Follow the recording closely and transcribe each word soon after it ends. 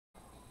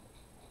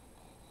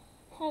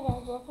Hi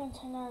guys, welcome to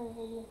another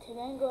video. Today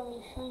I'm going to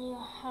be showing you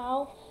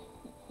how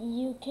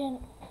you can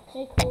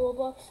make a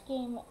Roblox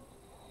game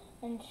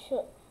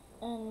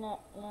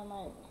never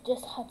mind,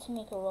 just how to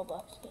make a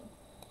Roblox game.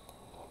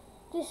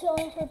 This is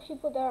only for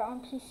people that are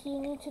on PC.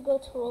 You need to go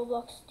to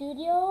Roblox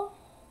Studio,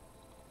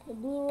 the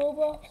blue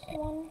Roblox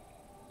one.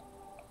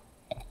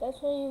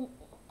 That's where you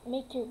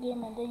make your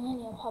game and then you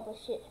need to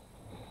publish it.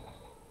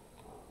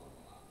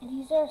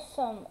 These are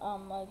some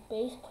like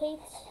base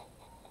plates.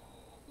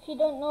 If you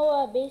don't know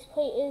what a base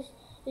plate is,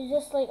 it's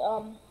just like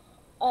a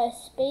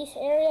space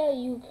area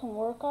you can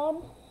work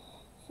on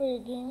for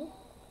your game.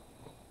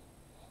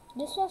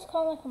 This one's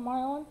called like a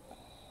Mario one,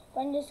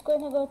 but I'm just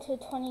going to go to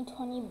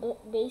 2020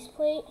 base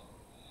plate.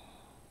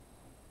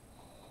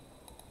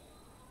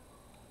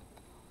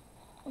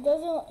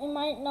 It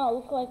might not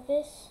look like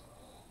this,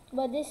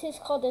 but this is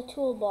called a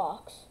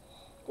toolbox.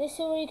 This is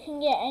where you can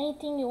get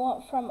anything you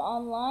want from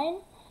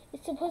online.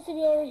 It's supposed to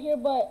be over here,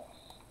 but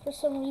for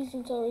some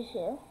reason it's over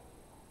here.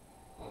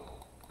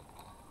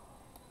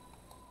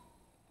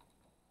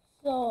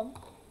 So,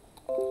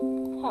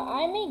 how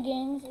I make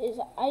games is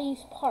I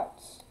use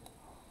parts.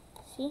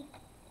 See?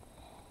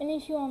 And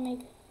if you want to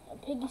make a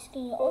piggy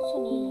skin, you also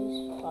need to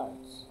use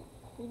parts.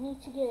 You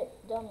need to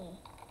get dummy.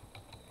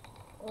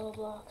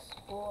 Roblox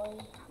boy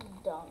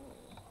dummy.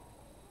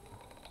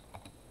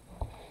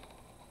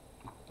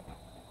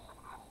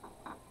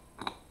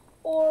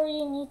 Or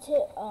you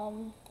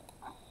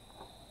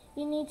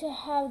need to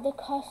have the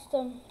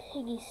custom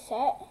piggy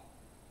set.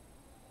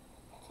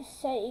 It's a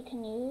set you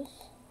can use.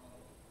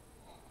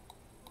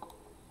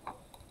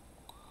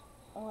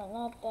 Or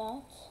not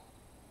that.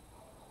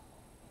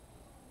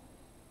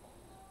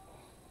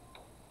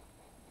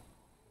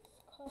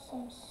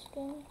 Custom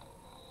skin.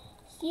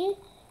 See,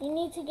 you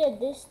need to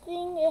get this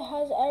thing. It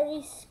has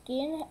every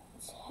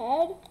skin's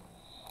head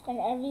and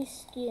every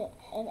skin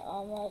and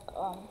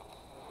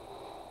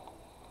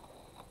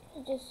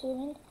just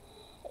zoom in.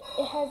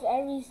 It has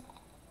every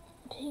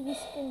piggy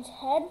skin's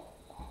head,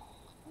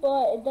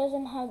 but it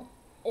doesn't have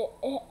it,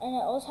 and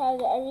it also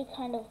has every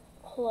kind of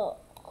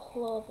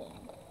clothing.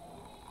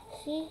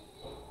 See,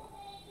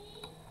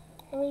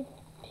 every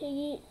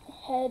piggy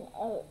head,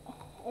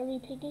 every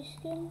piggy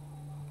skin.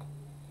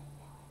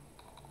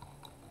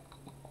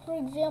 For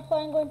example,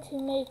 I'm going to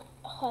make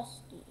a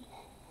husky.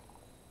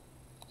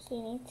 So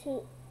you need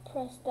to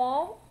press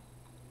that,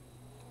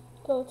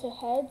 go to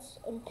heads,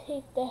 and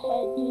pick the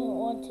head you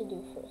want to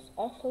do first.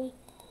 Actually,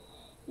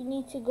 you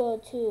need to go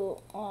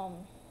to,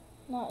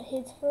 not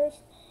heads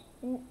first.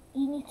 You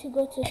need to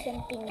go to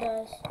something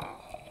that's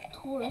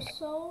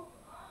torso.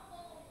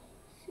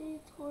 See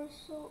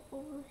torso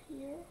over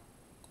here.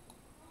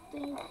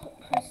 Then you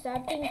press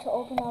that thing to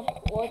open up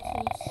what's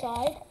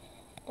inside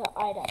the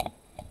item.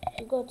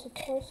 You go to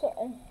torso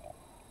and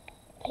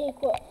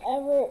pick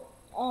whatever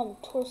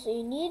torso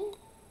you need.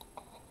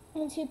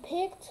 Once you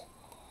picked,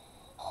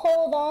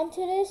 hold on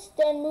to this,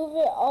 then move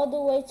it all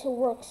the way to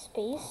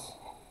workspace.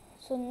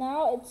 So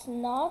now it's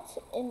not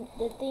in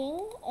the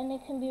thing and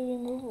it can be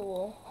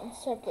removable and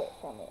separate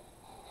from it.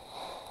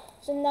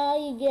 So now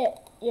you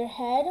get your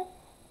head.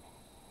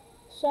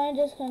 So I'm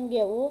just going to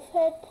get wolf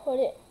head, put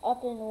it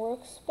up in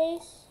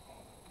workspace.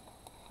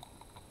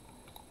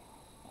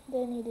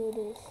 Then you do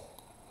this.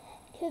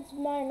 Kids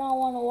might not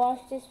want to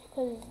watch this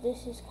because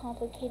this is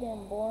complicated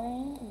and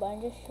boring, but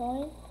I'm just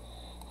showing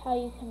how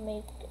you can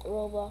make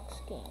Roblox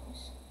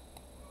games.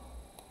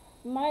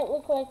 It might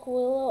look like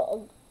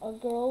Willow, a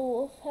girl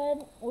wolf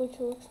head, which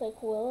looks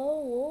like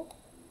Willow wolf.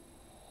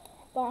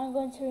 But I'm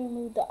going to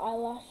remove the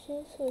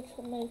eyelashes, which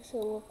makes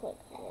it look like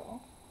Willow.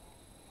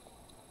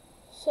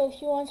 So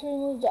if you want to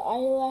remove the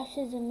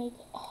eyelashes and make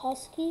a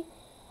husky,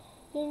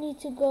 you need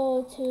to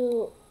go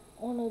to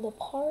one of the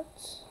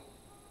parts.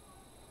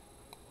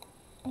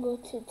 Go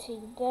to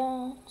take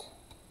that.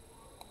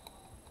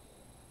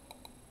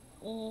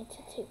 You need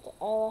to take the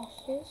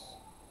eyelashes.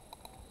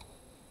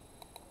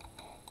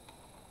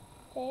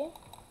 Okay.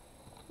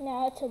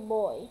 Now it's a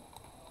boy.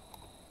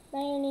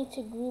 Now you need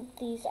to group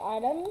these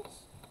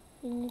items.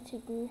 You need to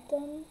group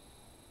them.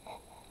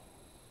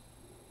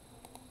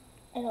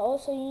 And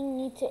also you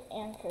need to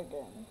anchor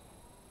them.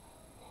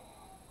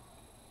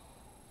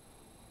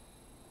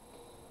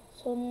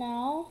 So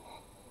now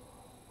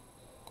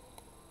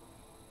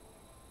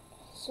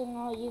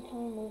you can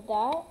remove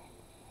that.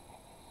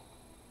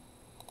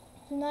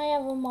 So now you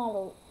have a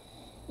model.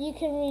 You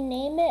can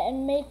rename it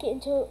and make it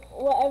into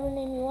whatever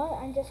name you want.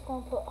 I'm just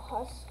going to put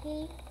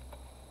husky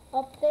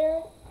up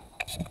there.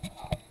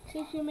 See,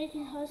 if you're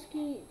making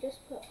husky,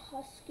 just put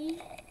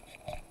husky.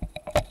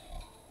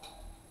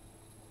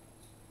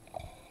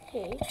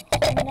 Okay,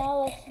 so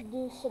now let's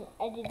do some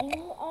editing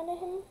on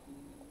him.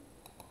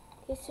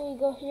 Okay, so we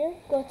go here,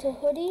 go to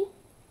hoodie,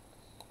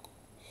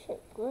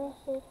 shirt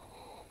graphic,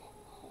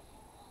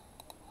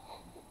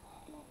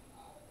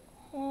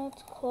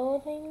 that's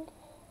clothing.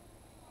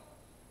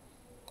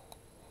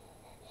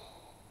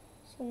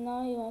 So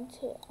now you want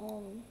to,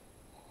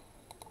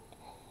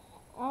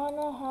 I don't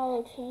know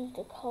how to change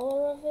the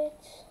color of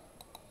it.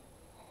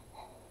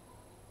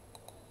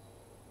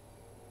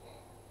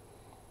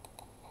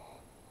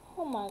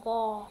 Oh my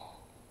god.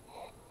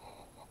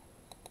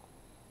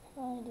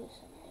 Let me do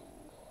something.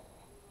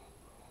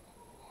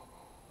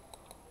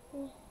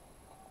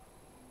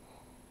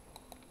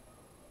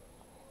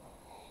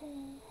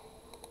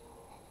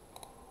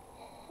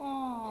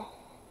 Ah,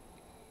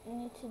 I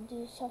need to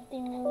do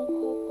something really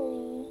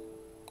quickly.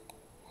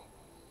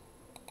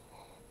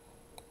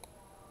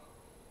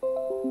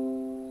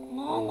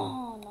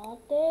 No, not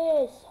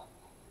this.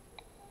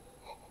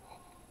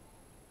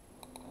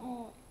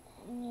 Oh,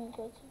 I need to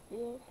go to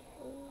viewer, please.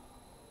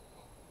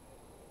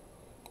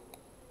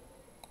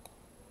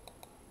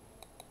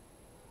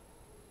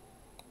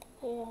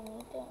 We don't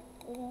need that.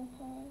 We don't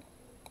find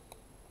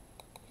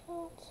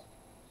shots.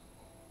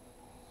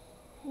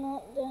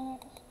 Not that.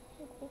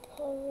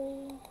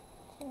 Recovery.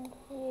 And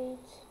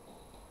create.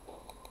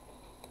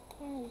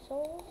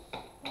 Results.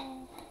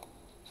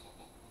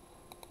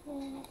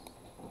 Max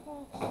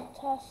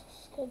task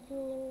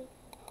scheduler.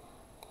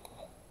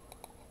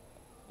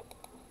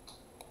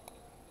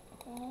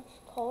 Max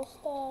call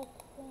stack.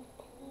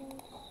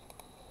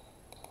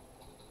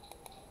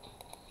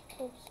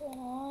 Groups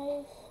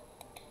analyze.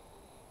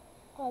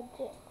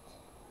 Object.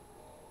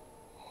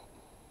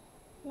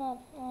 Not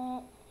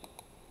that.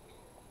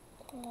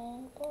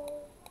 Command bar.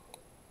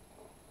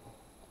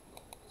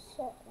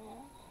 Set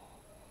map.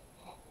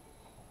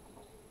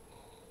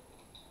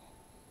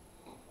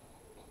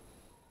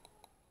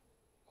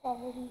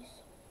 Properties.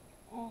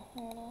 Oh,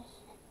 here it is.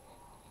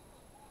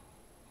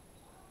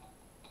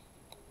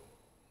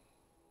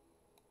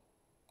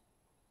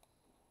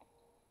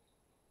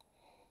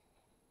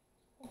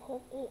 I'll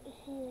put it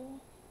here.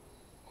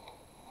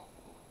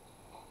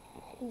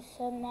 Okay,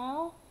 so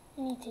now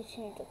we need to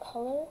change the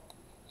color.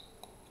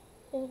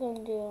 It's going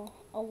to do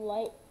a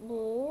light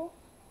blue.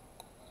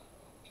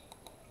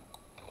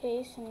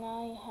 Okay, so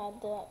now you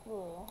have that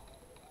blue.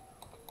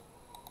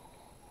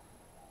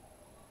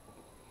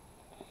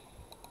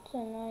 So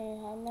now you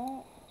have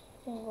that.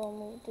 You can go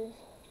move this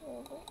a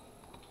little bit.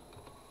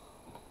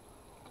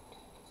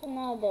 So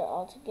now they're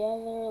all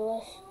together.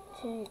 Let's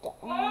change the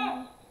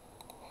eye.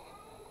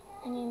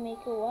 And you make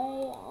it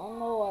white. I don't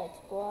know why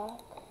it's black.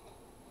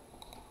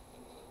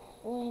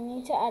 We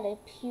need to add a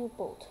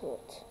pupil to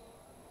it.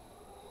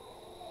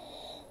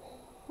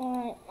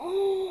 Alright.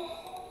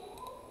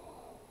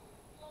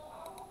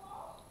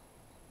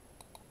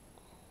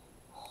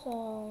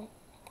 So,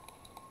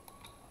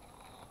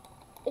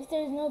 if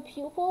there's no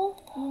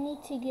pupil, you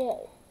need to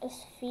get a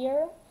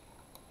sphere.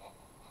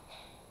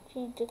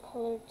 Change the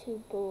color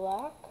to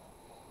black.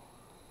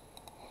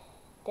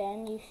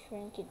 Then you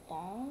shrink it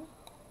down.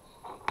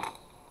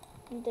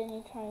 And then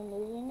you try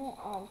moving it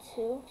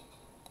onto.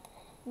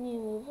 And you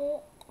move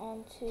it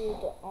onto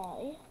the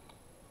eye.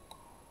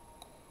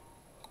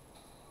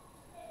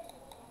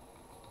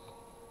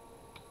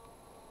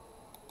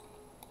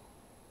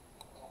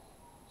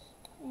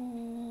 And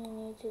you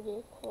need to do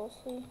it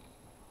closely.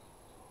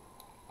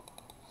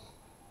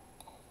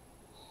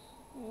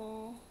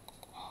 No.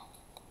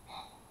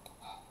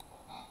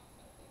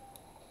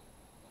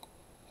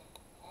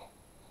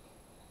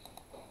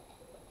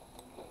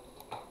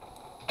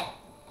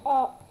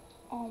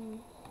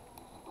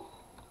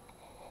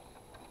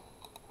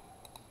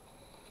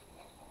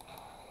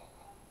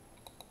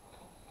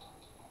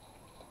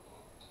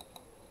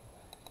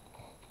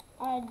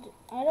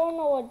 I don't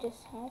know what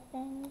just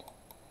happened.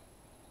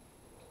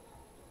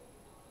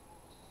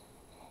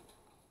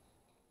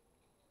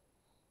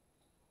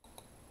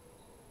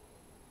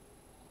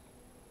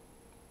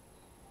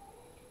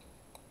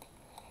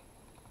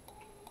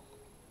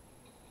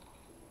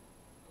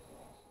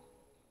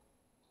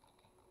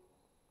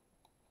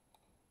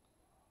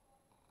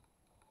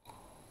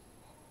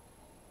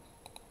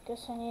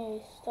 Guess I need to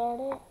restart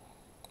it.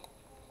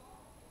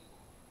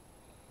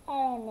 I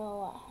don't know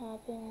what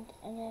happened,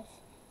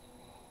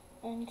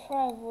 and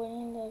try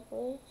avoiding the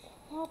glitch.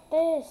 Not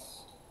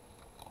this.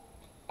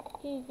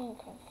 You're getting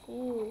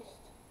confused.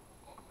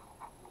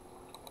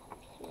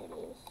 Here it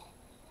is.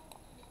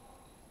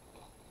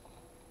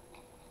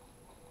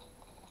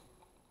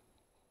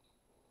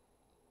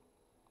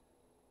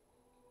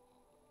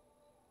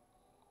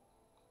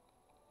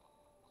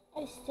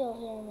 I still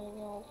hear me,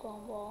 no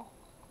gumball.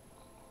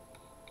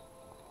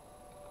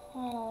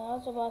 Finally, I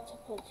was about to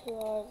put 2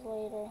 hours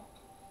later.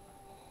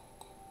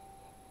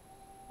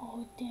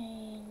 Oh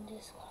dang,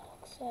 this car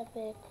looks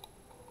epic.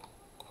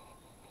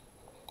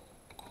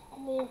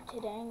 Later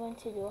today I'm going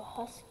to do a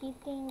husky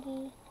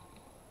thingy.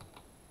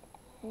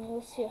 And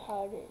you'll see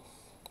how it is.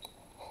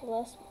 So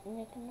let's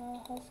make another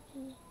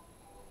husky.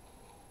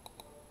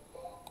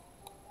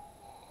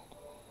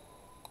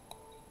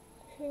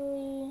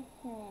 Surely,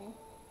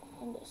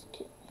 and just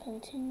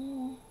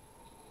continue.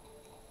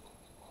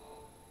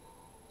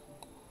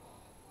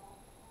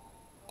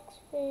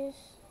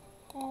 Space,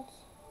 hats,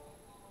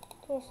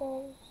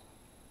 torsos.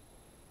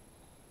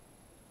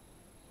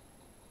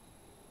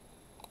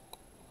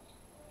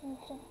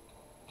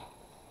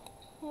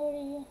 How do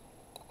you?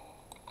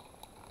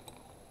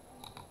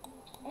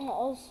 And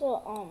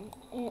also,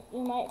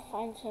 you might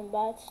find some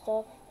bad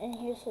stuff in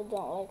here, so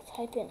don't like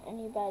type in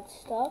any bad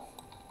stuff.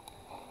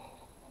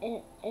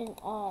 In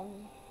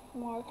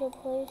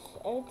Marketplace,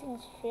 everything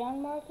is free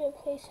on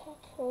Marketplace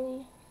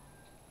actually.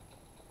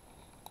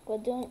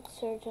 But don't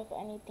search up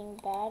anything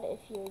bad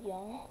if you're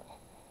young.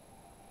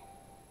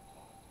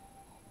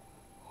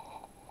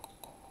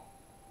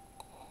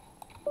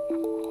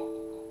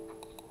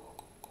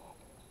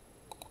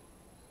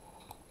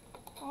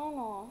 I don't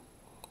know.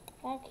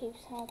 That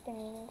keeps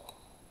happening.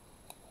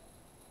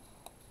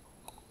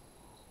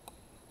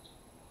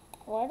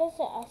 Why does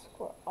it ask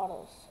for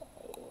autosave?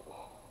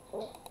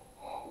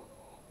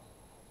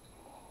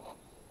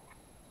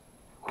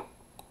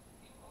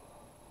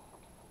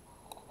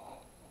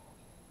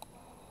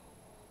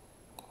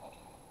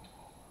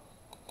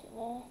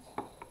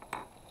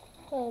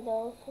 So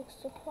that'll fix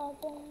the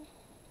problem.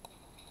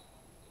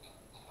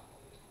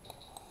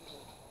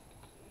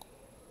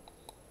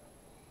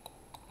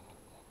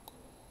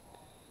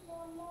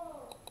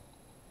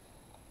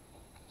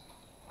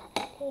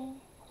 Okay,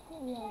 we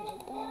don't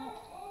need that.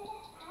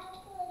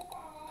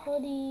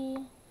 Hoodie,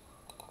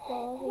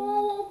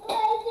 clothing.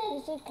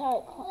 This is kind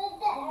of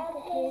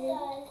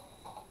complicated.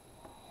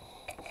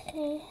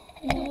 See,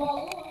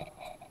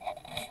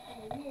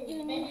 you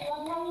need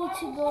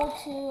to go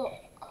to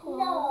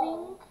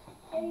clothing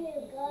and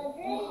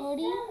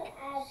hoodie.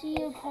 See,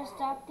 you press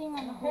that thing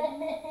on the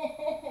hoodie.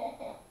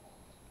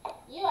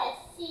 You are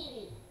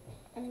silly.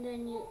 And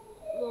then you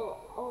go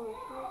over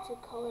here to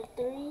color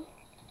 3.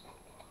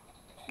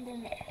 And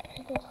then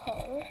pick a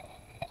color.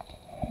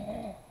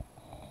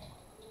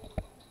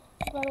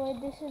 By the way,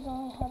 this is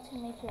only how to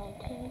make your own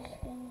piggy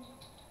skin.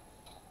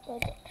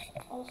 But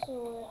also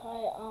how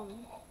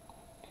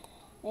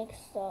I make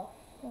stuff.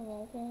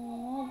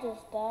 Not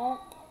just that.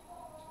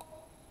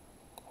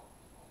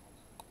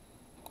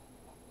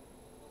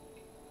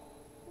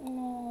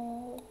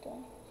 No,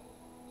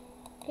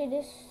 okay,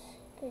 this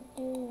could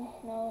do.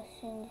 Now let's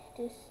change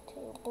this to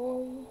a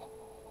boy.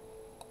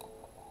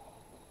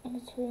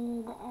 Let's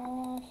remove the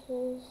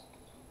eyelashes.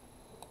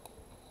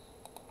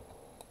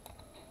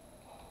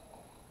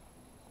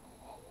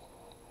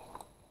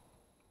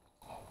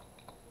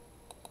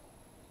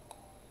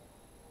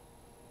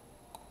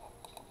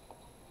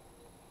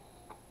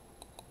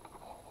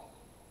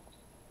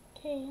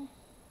 Okay.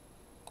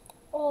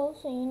 Oh,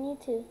 so you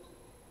need to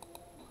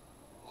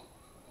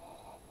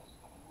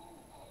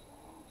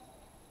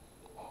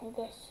I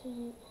guess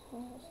he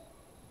has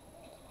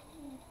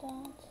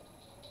that.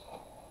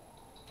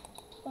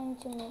 Going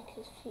to make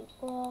his feet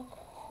black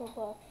for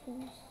black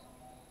shoes.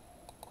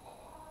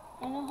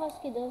 I know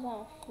Husky doesn't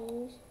have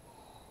shoes,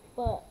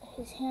 but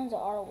his hands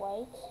are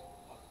white.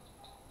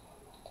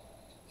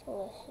 So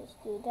let's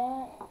just do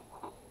that.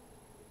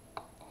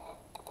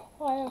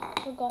 Oh,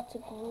 I forgot to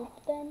group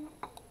them.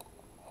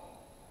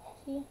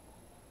 See?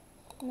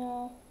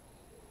 No.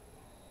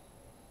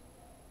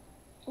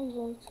 We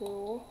go to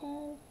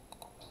Wolfman.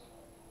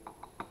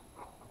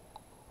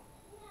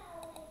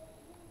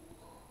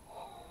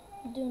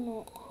 Do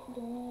not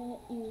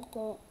use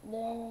go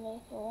there to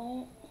make it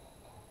white.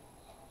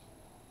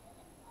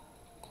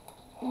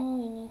 Now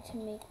we need to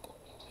make the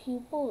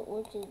pupil,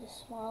 which is the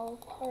small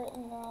part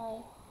in the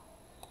eye.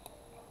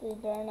 This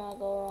better not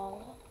go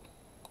wrong.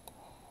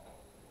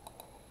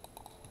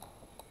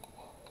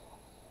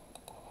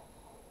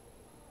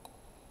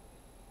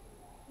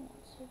 Not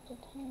super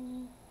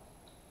tiny.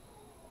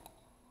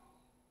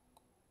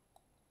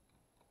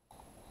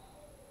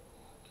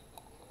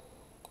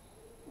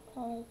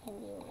 Probably can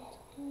be a little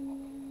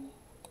tiny.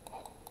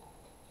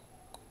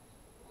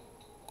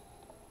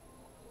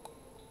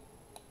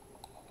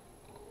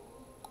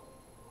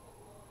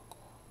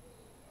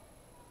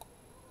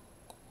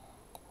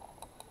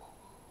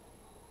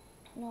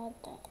 Not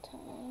that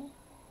tiny.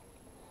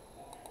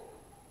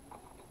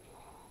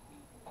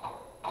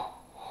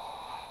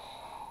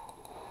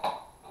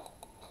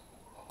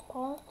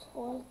 What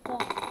was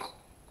that?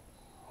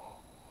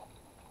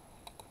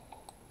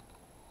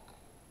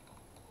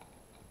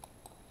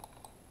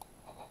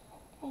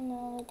 Okay,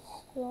 now let's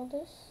fill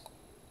this.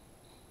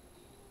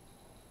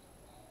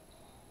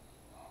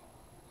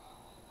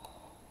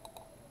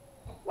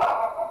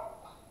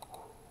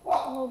 A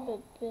little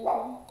bit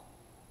bigger.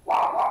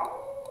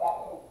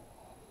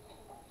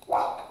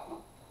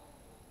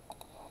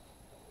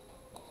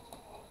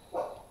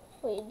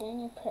 Wait, then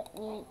you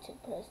need to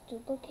press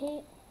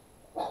duplicate.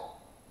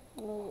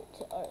 Move it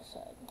to our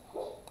side.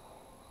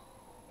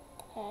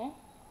 Okay.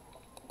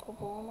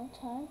 Couple one more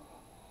time.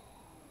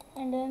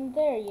 And then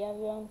there you have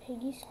your own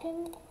piggy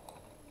skin.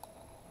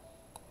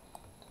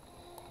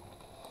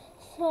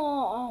 So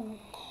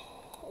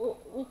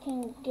we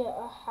can get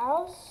a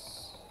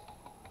house.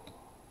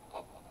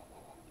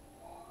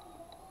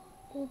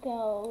 We got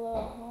a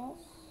little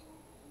house.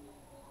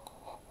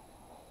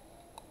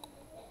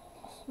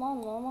 A small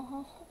normal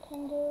house I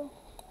can do.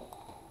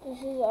 This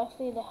is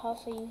actually the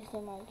house I used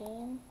in my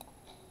game.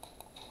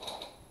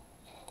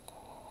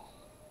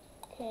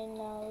 Okay,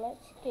 now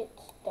let's get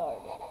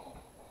started.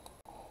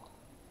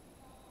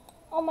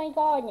 Oh my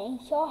god, I'm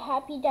so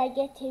happy that I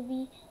get to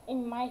be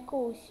in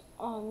Michael's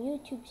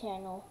YouTube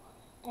channel.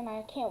 And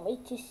I can't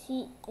wait to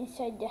see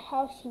inside the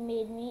house he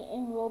made me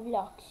in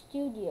Roblox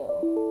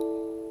Studio.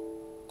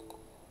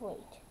 Wait.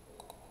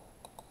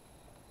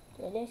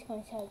 So let's go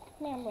inside.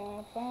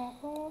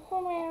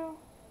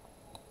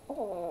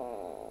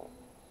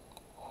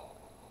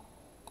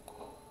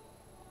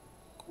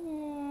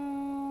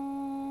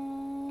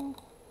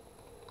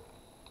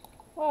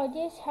 Wow,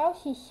 this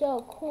house is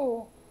so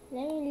cool.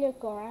 Let me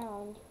look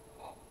around.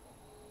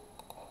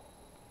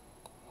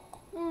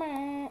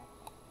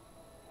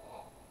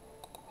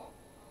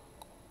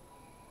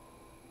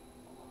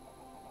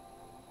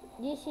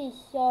 This is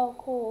so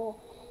cool.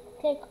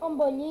 It's like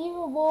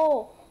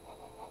unbelievable.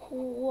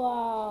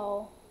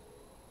 Wow.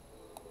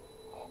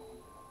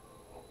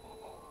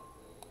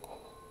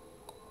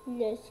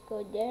 Let's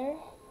go there.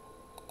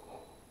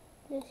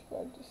 Let's go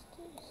up the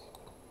stairs.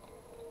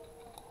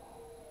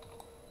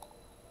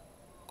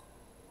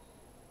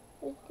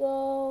 Let's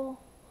go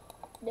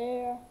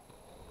there.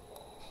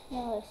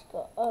 Now let's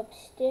go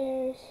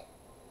upstairs.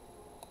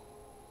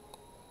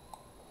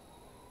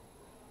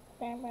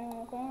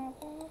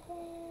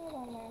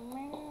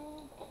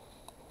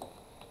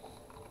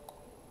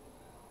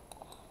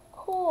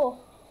 Cool.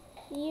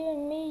 He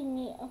even made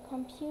me a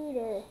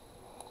computer.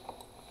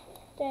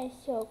 That's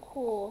so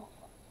cool.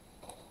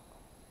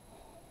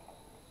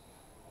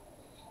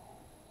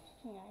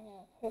 Yeah, I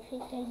know.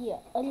 Perfect idea.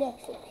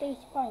 Alexa, play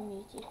spy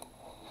music.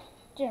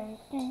 Dun,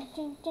 dun,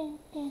 dun, dun,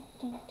 dun,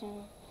 dun, dun.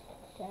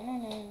 Dun,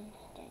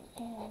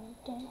 dun,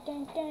 dun,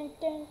 dun, dun,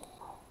 dun.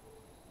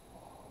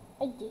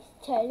 I just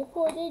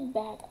teleported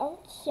back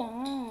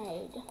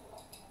outside.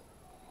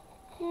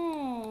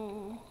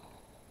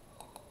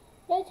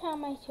 Let's have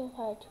myself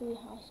a tree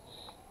house.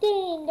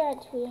 Dang,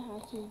 that tree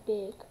house is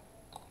big.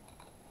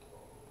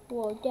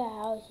 Whoa, that tree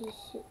house is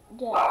so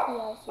big.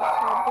 Let's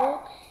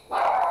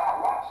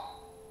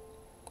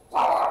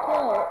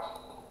go.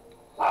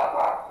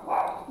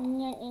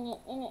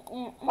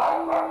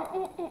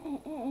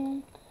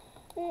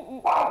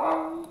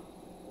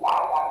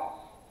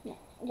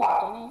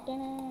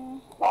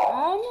 I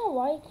don't know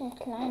why you can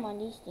climb on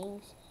these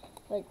things,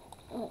 but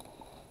I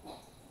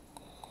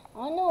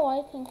don't know why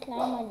you can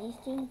climb on these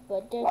things,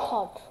 but they're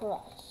called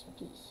truss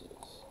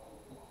pieces.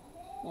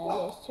 Now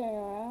let's turn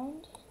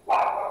around.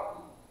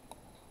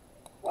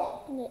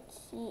 Let's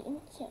see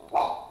inside.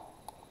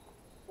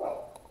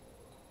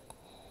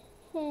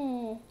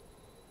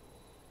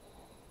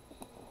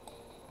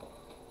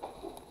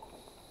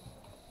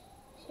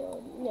 So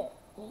let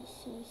me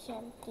see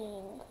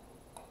something.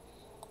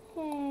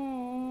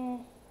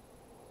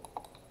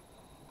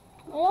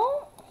 Well,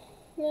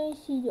 let me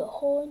see the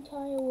whole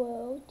entire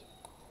world.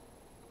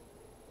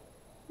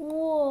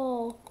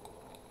 Whoa.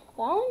 I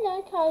don't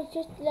like how it's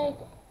just like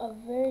a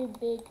very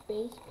big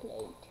base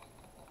plate.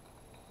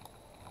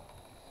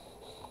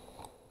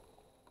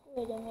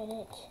 Wait a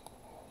minute.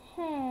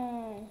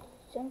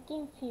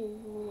 Something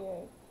feels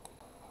weird.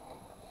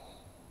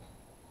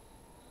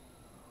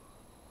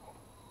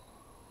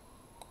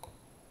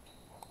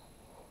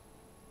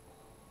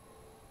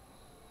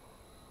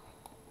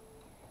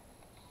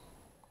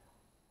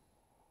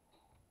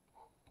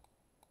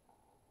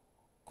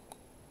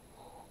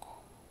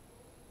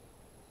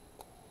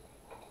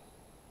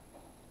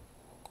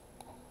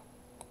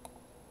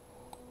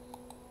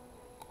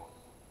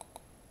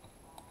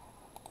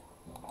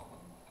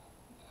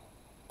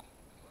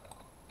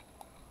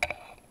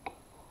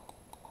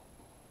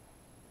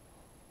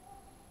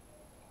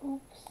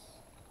 Oops.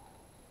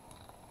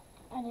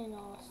 I didn't know I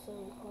was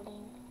still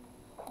recording.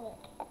 But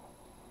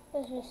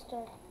let's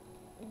restart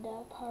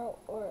that part,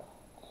 or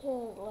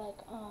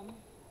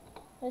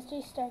let's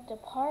restart the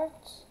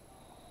parts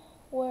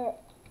where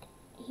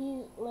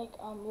he's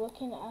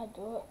looking at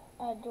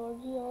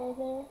Georgie over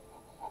there.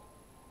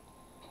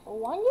 I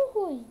wonder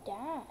who is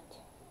that?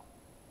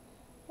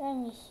 Let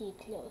me see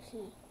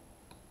closely.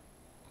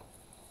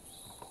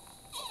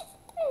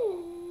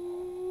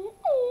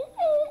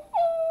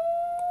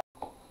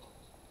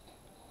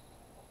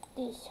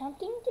 Did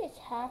something just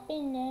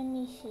happen? Let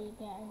me see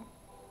again.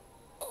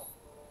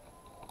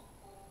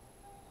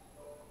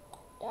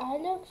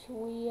 That looks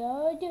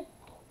weird.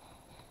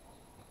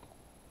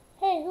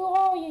 Hey, who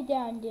are you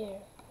down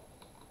there?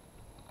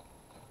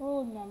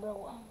 Rule number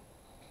 1.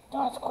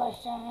 Don't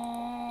question.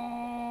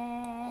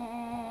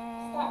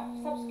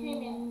 Stop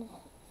screaming.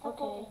 Stop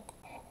talking.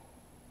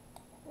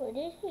 Where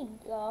did he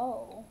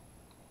go?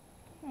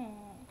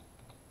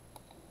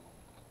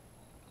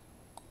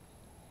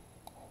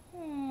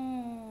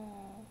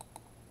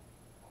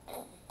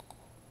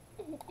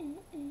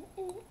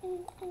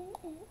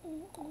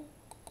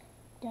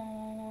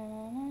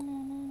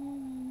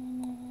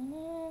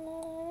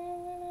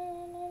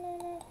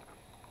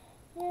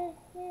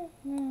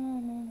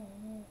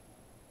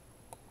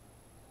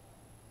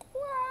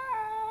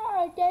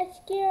 Wow, that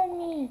scared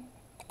me.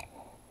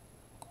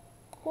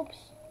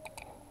 Whoops.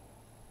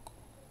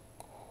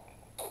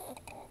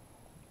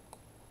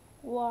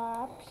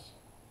 Whoops.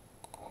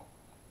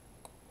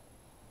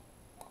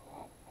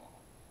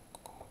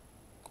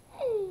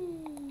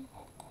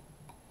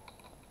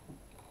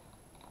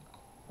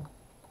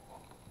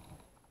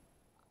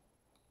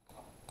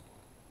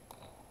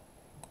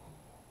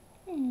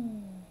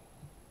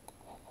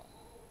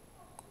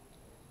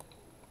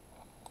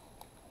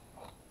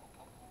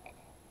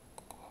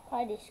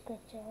 got his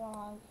scripture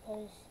wrong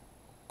because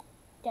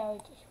that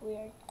was just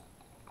weird.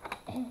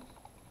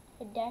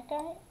 But that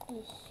guy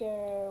is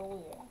sure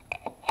weird.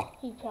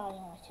 He probably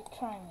wants to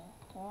try me,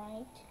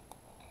 alright?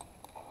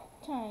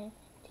 Time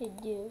to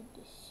do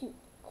the super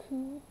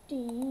cool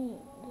thing.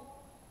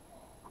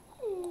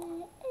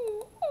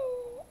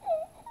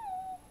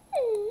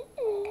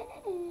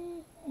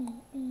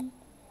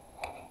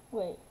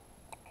 Wait.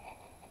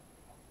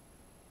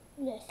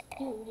 Let's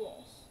do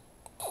this.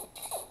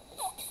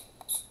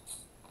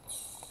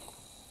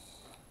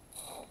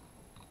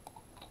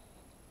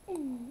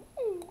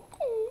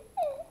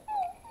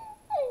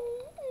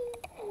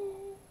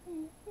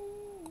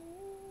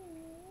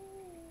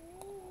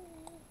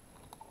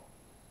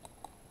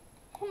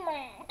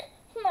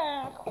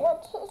 Mac,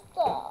 what is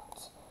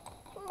that?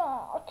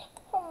 Mac.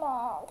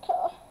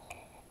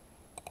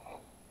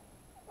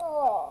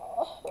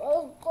 Oh,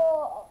 what's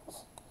that?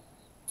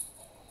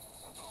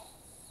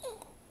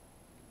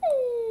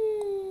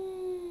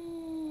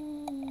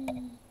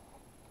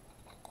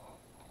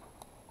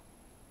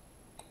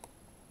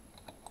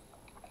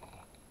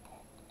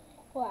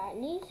 Well, at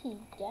least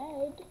he's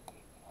dead.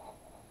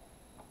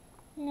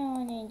 No,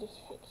 and then just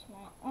fix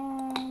my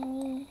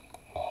army.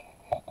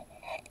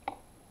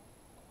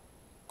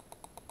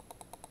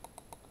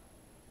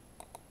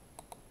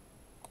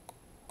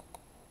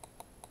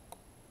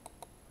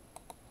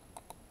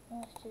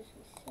 Let's just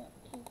reset,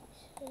 keep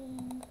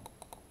resetting.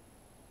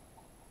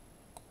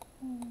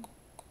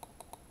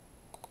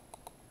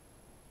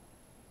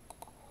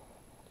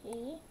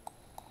 Okay,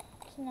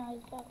 so now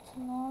he's back to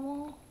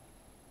normal.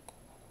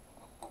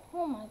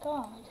 Oh my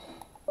god.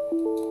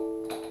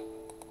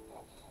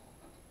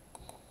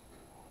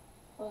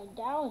 Well,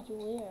 that was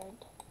weird.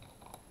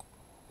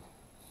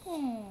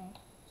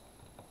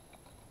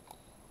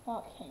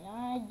 What can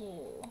I do?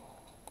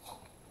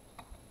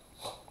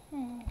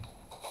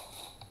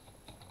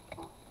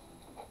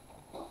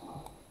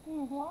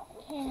 What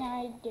can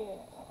I do?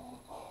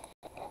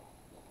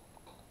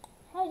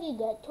 How did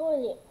that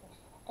toilet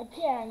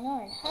appear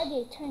unknown? How did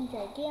it turn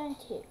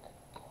gigantic?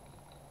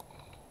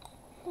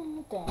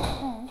 Dun, dun,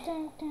 dun,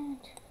 dun,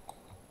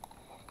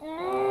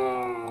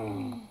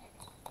 dun.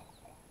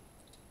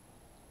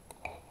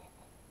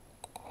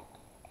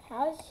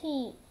 How is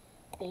he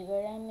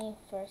bigger than me,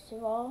 first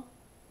of all?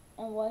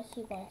 And what's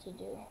he going to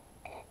do?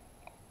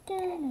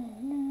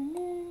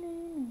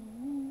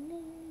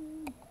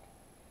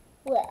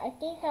 Wait, I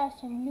think I have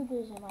some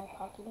blueberries in my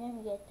pocket. Let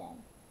me get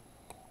them.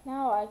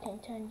 Now I can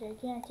turn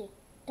gigantic.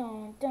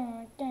 Dun,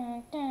 dun,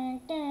 dun, dun,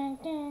 dun,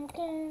 dun,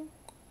 dun.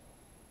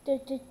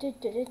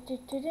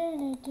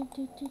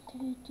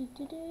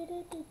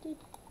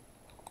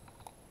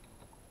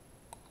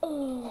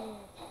 Oh.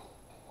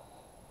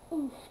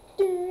 Oof.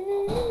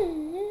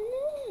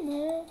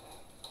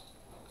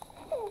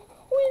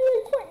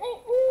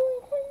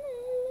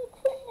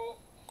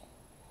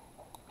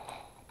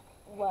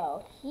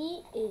 Well,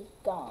 he is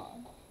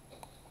gone.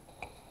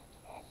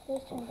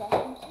 Let's turn back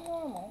into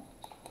normal.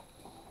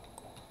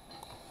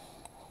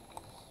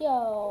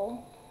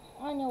 So,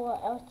 I don't know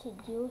what else to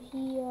do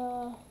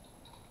here.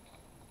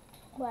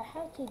 But I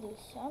have to do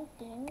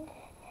something.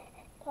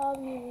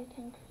 Probably we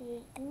can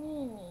create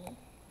Nini.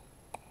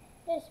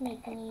 Let's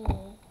make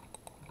Nini.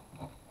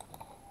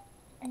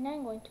 And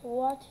I'm going to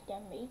watch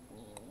them make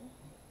Nini.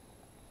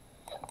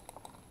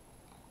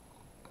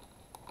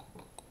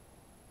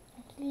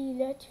 Actually,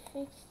 let's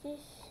fix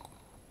this.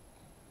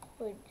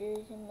 But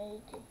there's a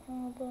major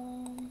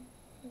problem.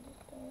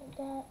 Like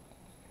that.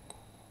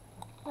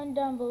 And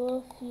down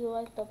below if you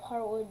like the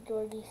part where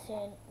Jordy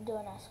said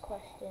don't ask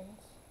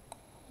questions.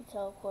 He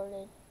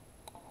teleported.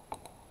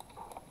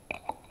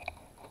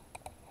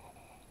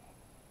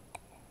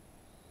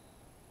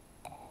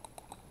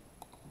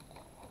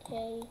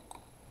 Okay.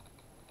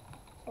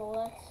 So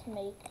let's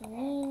make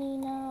Nini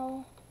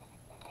now.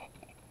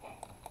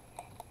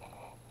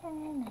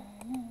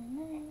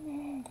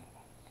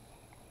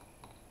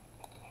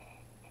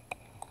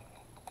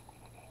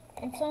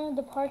 And some of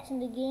the parts in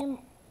the game,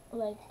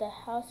 like the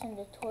house and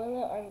the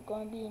toilet, are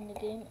going to be in the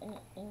game, and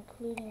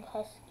including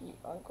Husky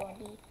are going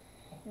to be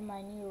in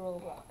my new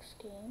Roblox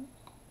game.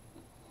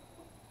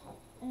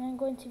 And I'm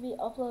going to be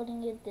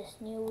uploading it this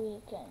new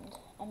weekend.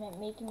 I meant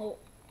making the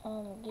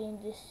game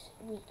this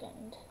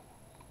weekend.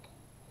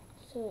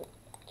 So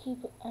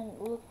keep a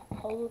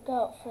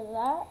lookout for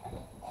that.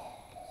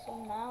 So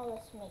now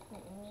let's make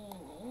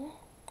Nini.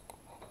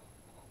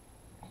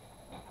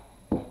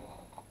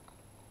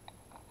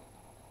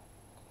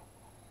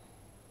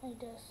 I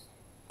just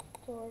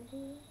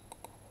Georgie.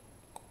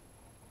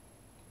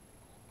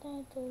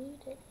 I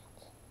deleted it.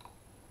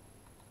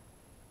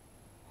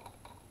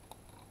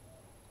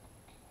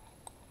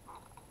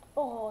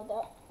 Oh,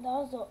 that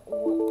was the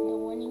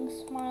winning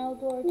smile,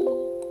 Georgie.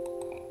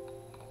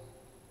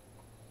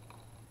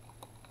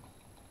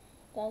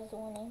 That's the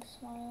winning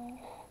smile.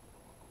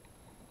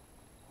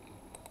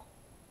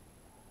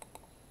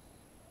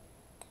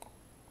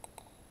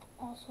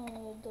 Also, I'm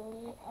going to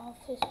delete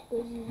Office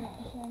because he's not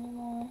here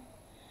anymore.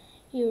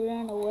 He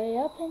ran away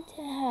up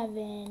into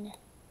heaven.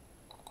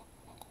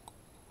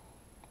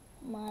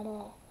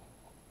 Model.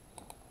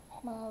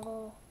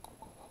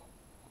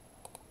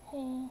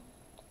 Okay.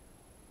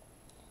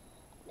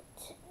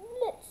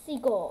 Let's see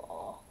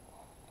go.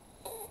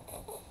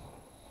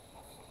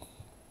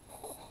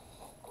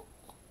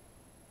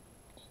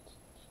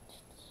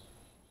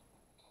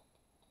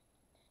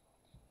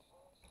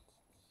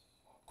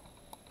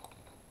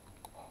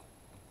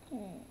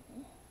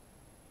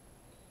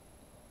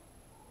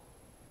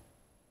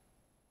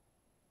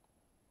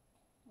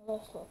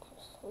 Let's look for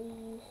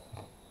sleeve.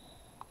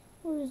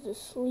 Where's the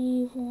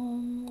sleeve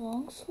one?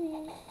 Long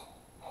sleeve?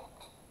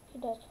 Okay,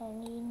 that's why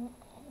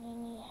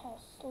Nini has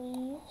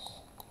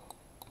sleeves.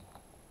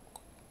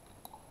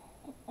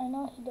 I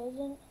know he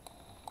doesn't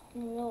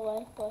in real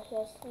life, but he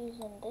has sleeves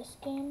in this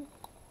game.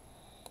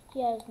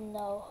 He has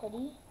no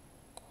hoodie.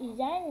 Is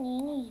that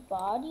Nini's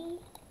body?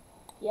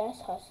 Yes,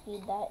 Husky,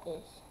 that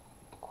is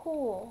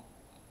cool.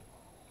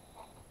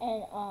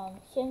 And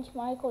since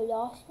Michael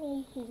lost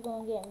me, he's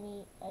gonna get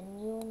me a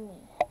new me.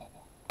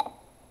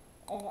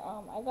 And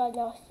I got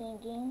lost in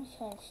the game,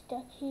 so I'm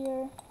stuck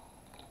here.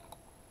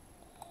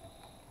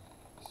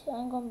 So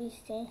I'm gonna be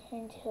staying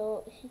here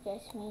until he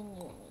gets me a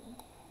new me.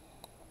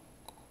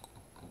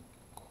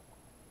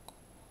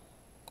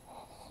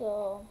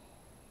 So,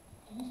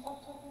 Can you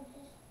stop talking,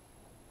 please?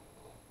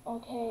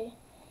 okay.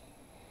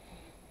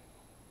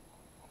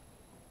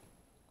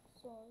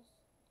 So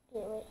let's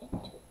get right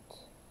into it.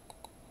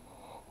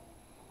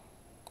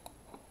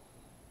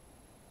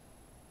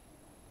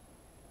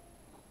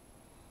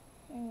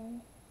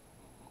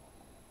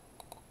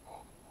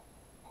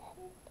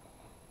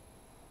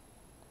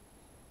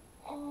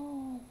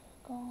 Oh,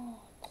 I forgot.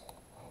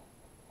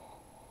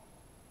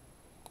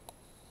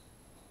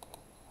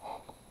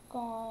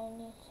 I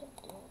need to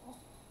do.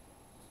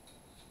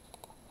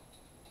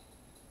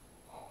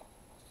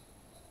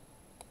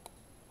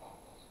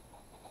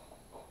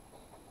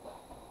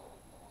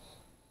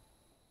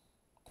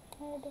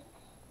 Head.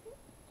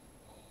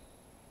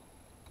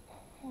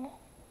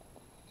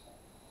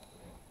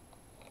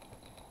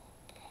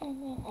 And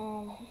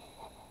then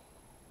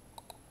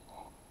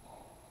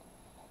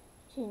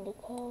change the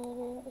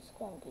color. It's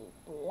gonna be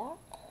black.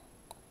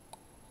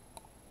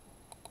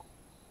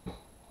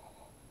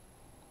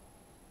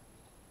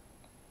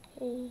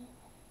 Okay.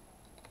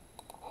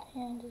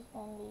 And it's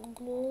gonna be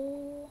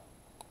blue.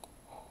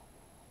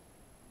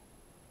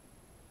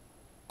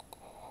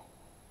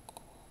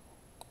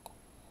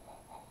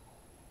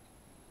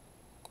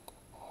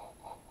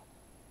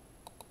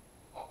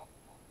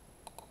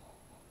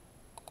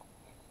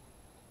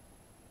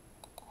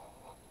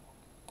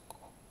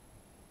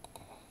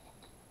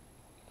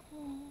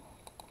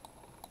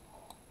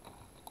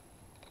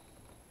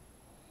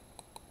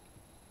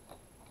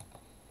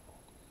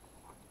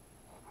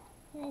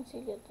 I need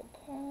to get the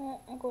parrot.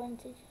 I'm going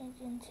to change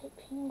into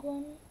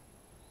penguin.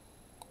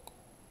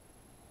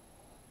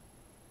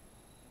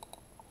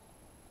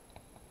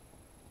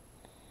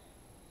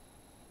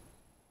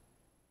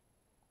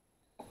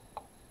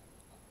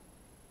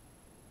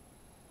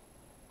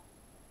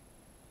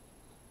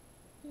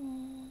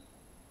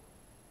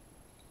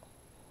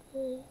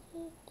 Where is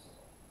it?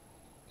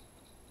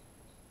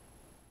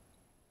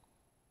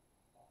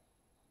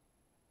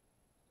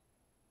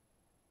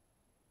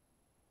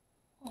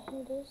 Oh,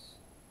 here it is.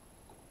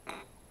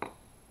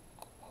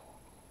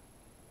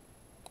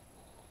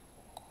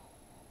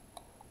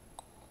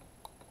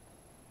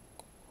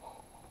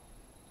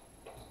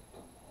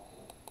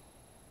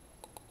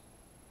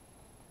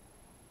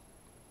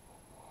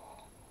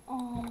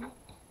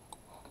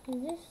 Is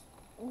this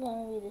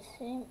gonna be the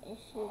same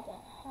issue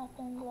that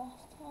happened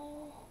last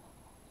time?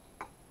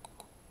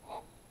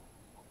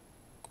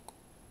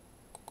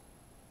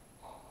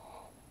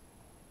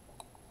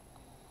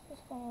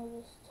 Just gonna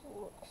move this to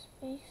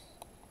workspace.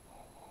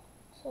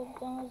 So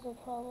that was the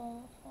problem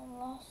from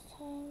last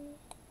time.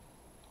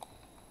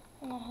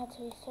 And I had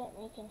to restart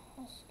making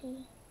husky.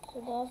 So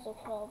that was the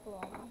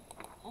problem.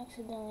 I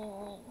accidentally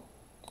went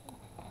to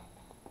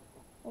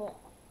what?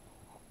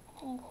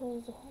 And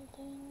close the whole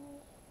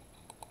thing.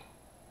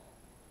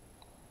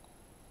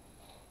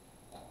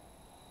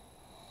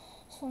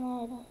 So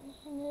now I don't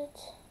need it.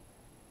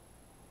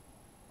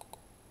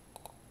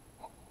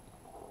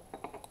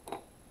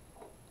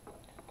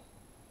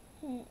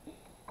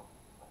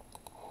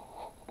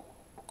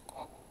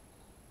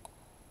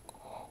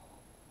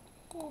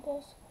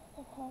 This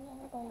the part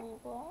I'm going to be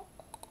black.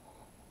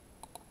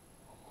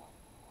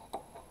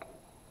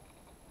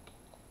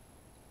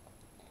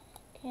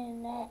 Okay,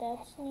 now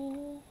that's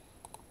Nini.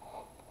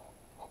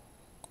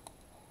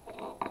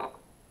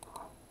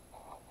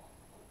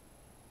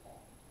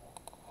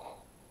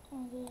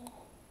 Okay.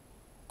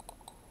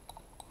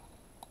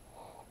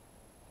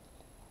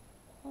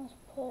 Let's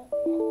put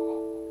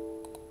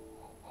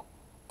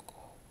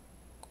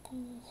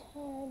Nini's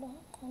head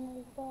on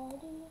his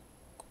body.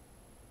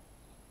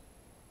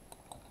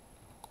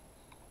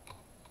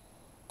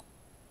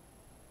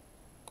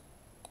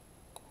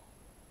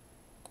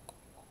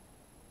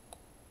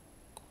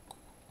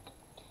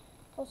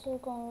 Also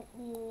going to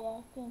be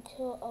reacting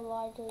to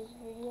Elijah's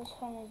videos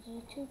from his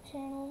YouTube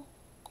channel.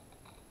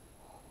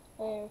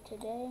 later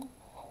today.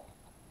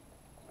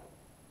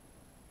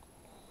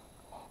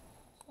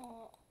 So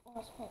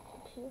let's make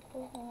the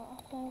pupils now.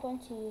 I think I'm going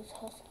to use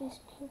Husky's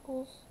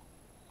pupils.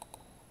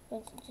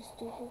 But just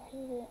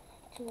duplicate it.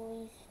 Too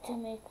lazy to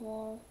make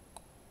more.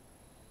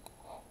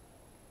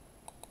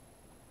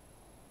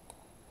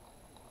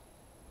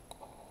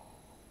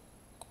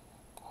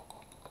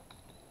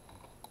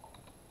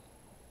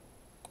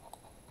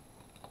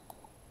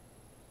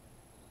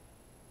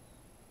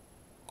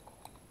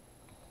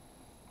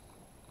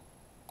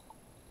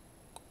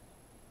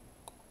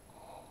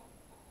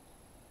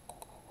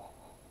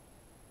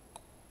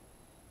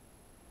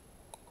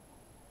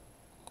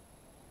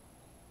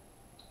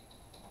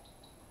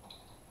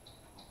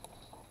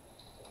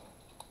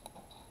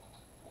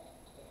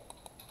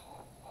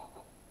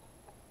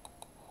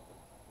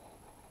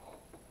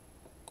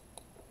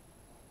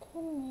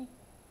 Can make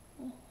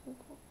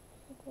people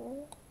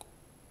bigger.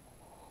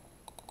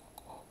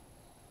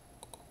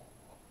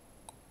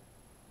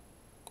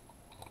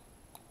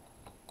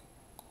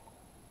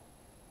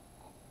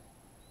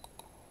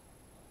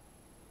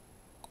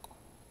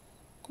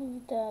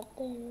 Move that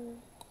there.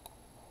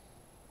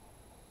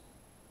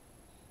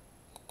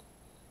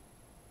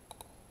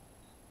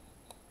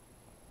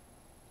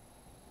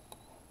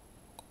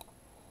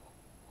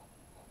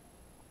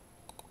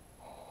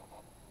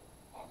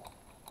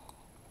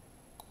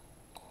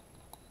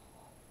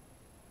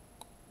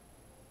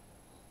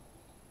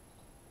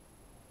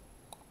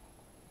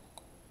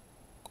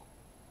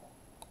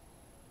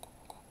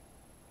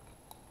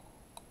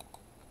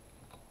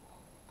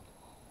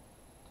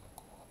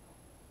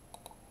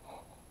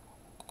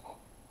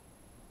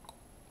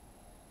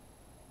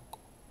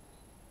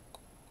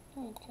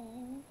 My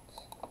giants.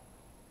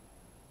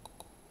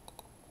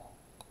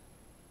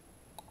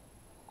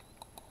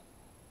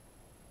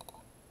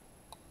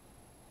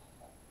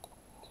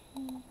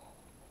 Okay.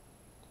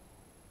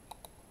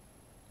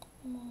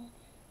 More.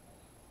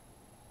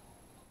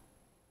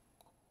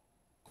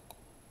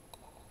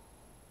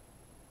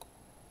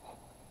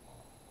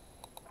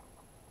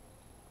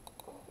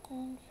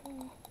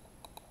 Entry.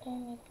 Can I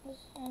make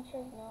this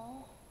entry?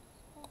 No.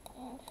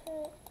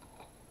 Entry.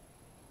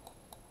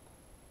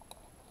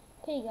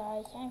 Okay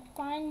guys, I'm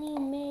finally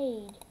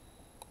made.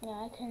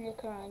 Now I can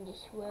look around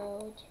this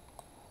world.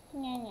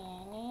 Nah,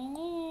 nah, nah,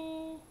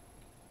 nah.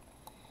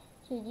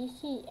 So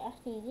this is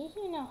actually, this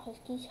is not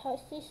Husky's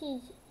house, this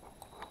is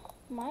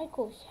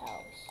Michael's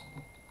house.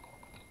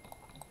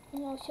 You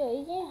know, so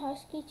isn't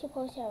Husky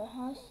supposed to have a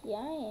house? Yeah,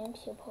 I am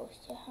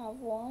supposed to have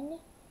one.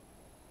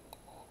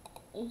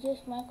 It's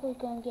just Michael's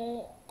gonna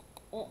get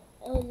it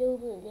a little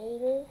bit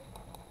later.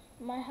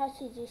 My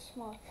house is a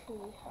small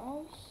tree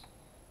house.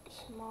 A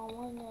small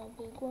one and a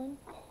big one.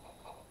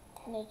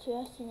 And the tree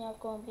house is not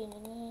gonna be in the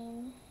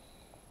game.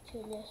 So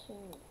let's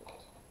remove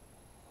it.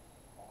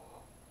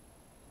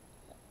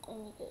 Let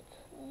me get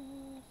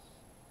trees.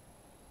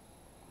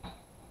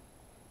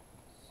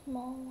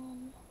 Small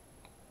one.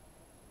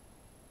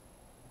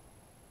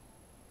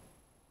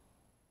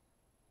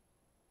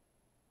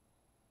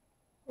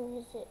 Where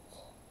is it?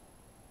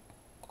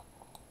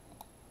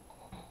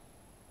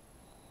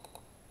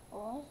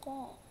 What is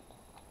that?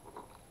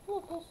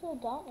 Look, it's a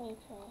Adopt Me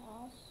tree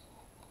house.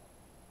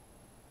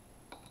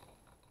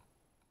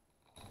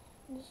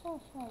 This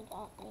one's from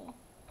Adopt Me.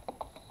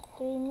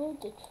 They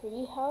removed the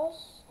tree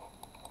house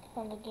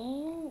from the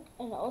game,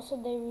 and also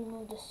they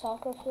removed the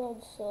soccer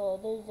field, so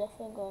there's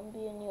definitely going to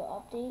be a new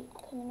update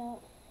coming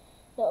out.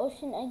 The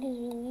Ocean Egg is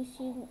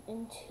releasing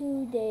in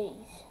 2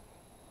 days.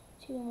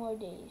 2 more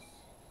days.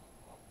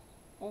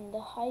 And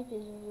the hype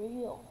is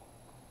real.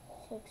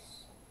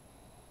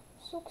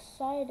 So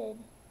excited.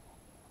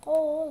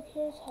 Oh look,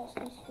 here's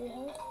Husky's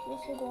treehouse.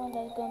 This is the one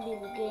that's gonna be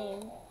the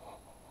game.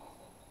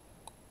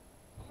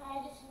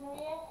 Hi, this is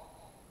Maria.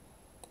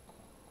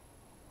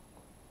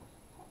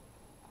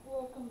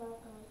 Welcome back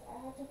guys. I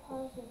had to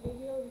pause the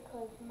video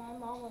because my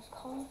mom was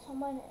calling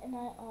someone and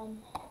I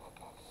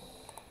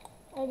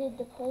edited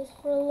the place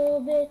for a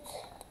little bit.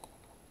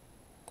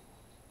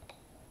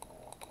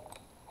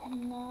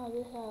 And now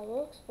this is how it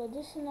looks, but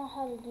this is not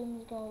how the game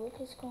is gonna look.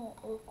 It's gonna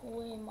look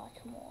way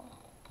much more.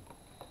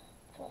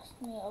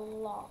 Trust me, a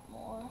lot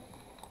more.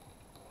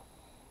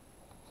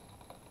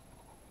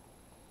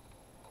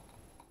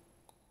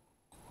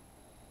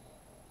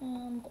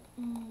 And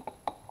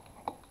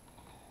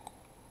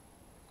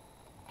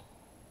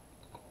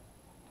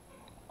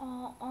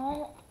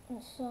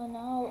so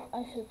now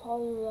I should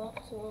probably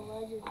react to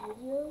alleged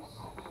videos.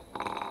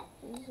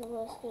 So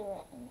let's get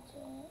right into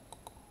it.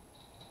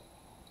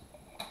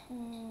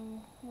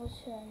 What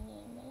should I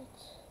name it?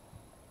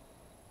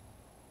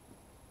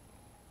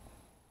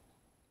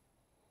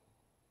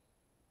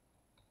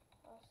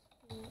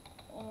 Husky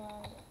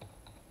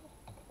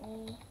and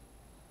me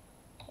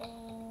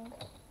hang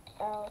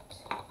out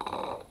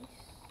place.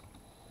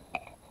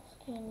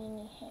 Husky and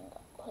Nini hang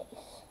out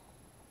place.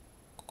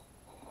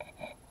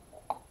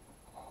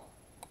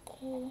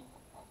 Okay.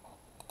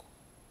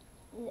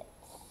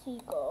 Let's see,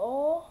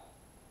 go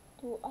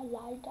to a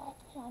live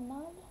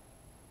channel.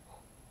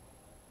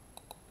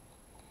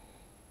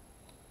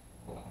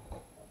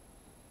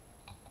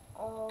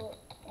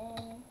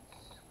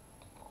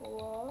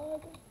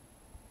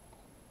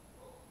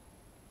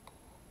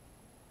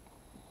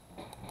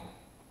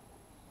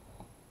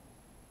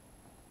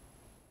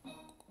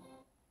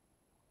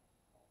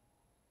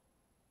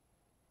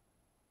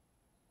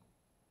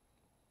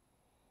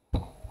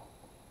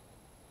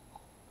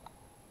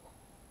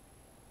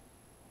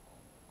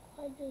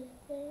 edges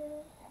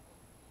there.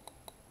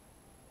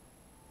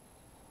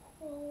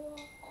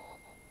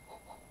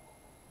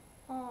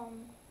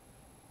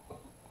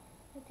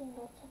 I think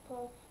that's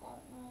above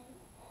Fortnite.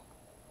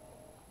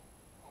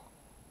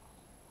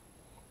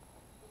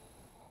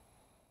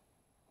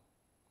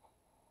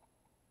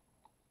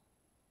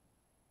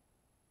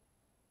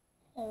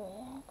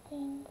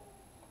 Reacting.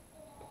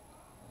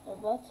 We're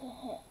about to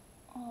hit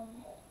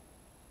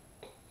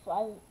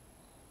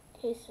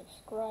 5K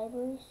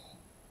subscribers.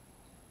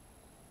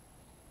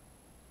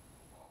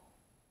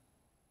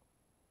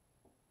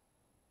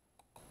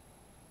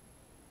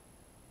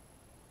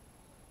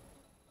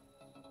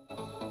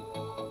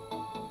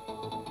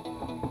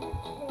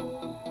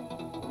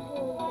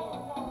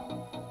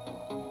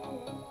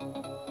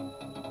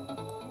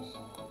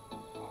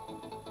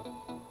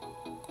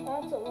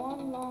 That's a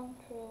long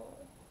trailer.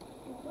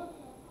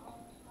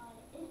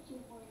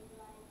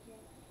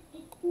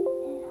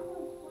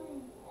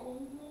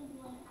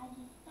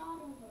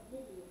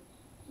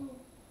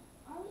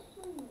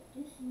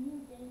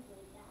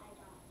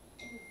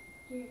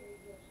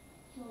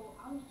 So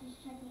I was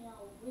just checking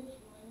out which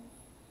ones,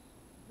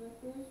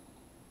 Rippers,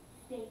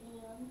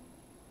 Stadium,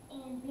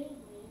 and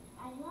Beyblades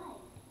I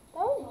like.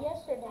 That was So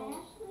yesterday.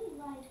 I actually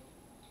like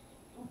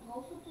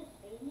both of the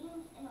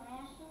Stadiums, and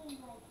I actually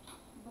like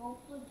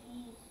both of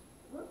these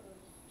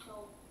Rippers.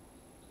 So,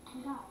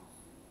 guys,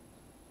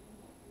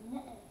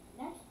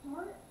 next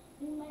part,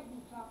 we might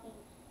be dropping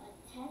a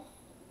test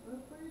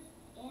Rippers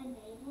and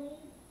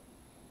Beyblades.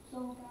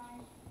 So,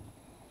 guys,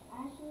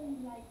 I actually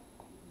like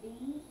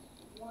these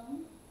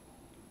ones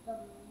the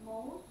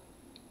most,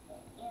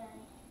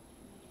 and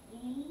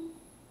these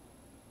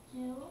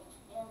two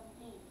and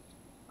these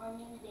are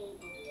new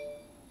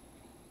Beyblades.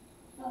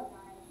 So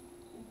guys,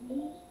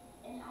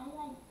 and I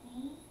like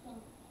these the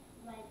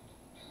like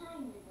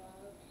kind of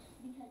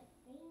because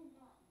they're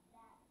not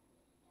that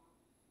good,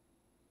 guys.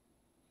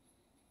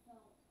 So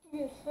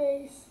Your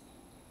face.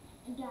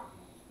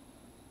 guys,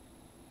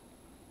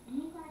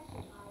 you guys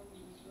should buy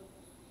these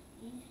Rippers.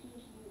 These give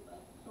you a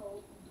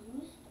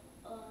boost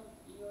of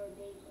your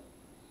Beyblade.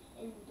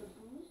 And the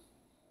boost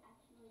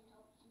actually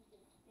helps you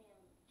get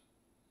stamina.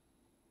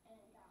 And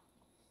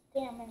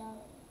Stamina.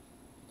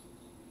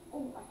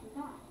 oh, I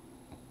forgot.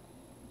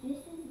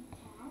 This is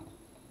attack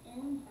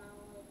and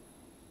balance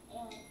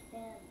and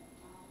stamina,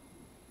 guys.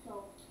 So,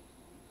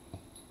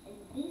 and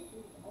this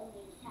is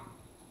only attack.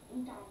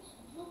 And guys,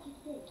 look at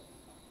this.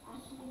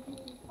 I actually did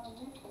this on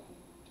yesterday.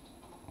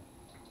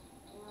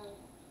 And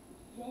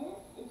this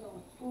is a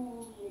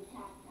fully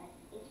attack type.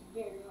 It's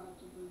very hard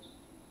to boost.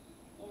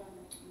 And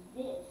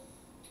this,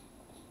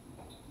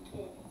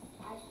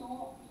 I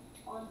saw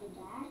on the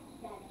back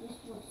that this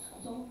was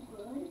so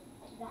good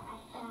that I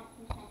had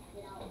to test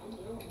it out, and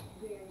it was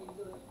very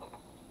good.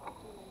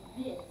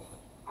 And this,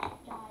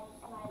 guys,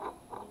 like,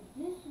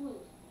 this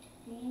was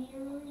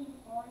very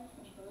hard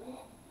to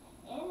burst,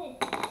 and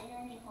it's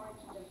very hard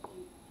to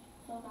defeat.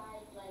 So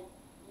guys, like,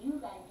 you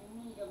guys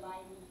need to buy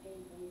these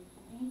Beyblades.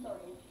 These are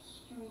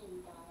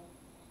extreme, guys.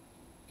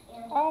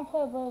 And I don't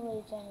play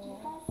Beyblades you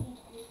anymore. guys see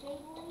this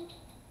Beyblade?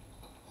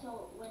 So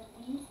when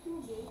these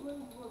two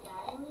Beyblades were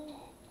battling,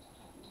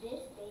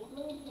 this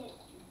Beyblade hit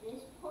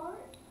this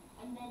part,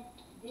 and then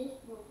this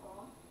broke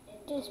off. And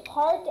This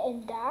part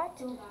and that,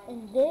 so guys,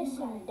 and this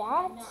you and guys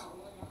that. do not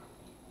want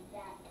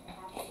that to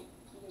happen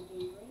to your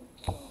Beyblade,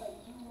 but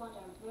you want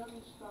a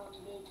really strong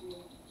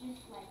Beyblade,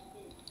 just like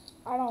this.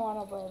 I don't want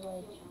a So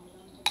Beyblade. guys, I'm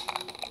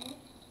putting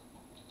it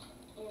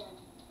here.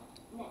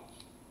 And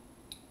next.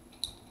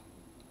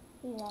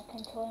 He's not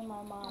controlling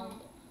my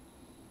mind.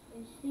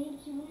 And stay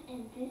tuned,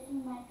 and this is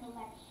my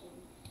collection.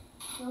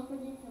 Don't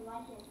forget to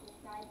like and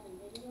subscribe the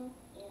video,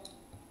 and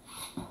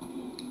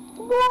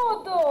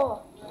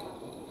Brother!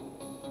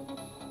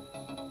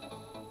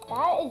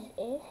 That is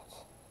it.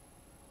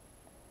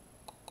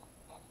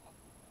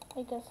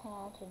 I guess I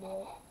have to do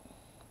it.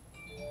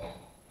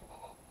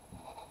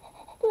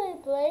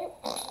 Beyblade.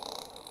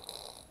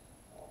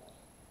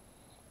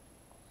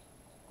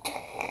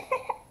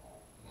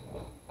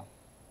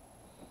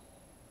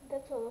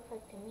 That's what it looks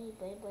like to me,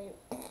 Beyblade.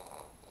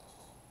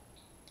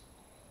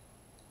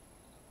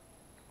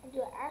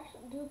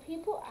 Do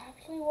people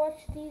actually watch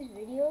these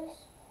videos?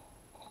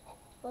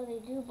 Well, they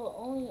do, but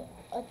only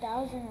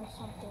 1,000 or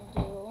something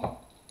do.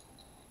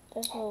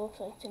 That's what it looks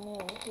like to me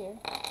over here.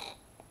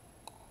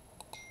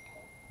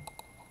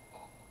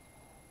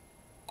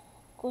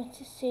 Going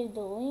to save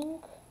the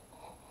link.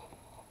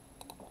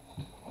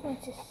 Going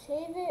to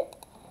save it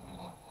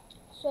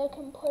so I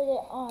can put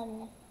it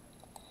on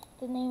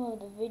the name of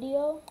the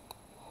video.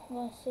 I'm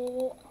going to save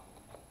it.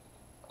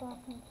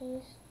 Copy and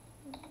paste.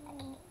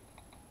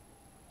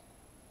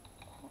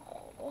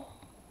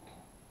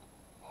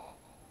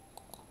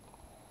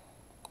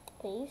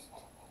 Paste.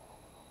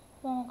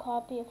 I'm going to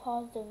copy and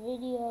pause the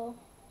video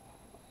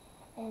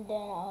and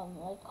then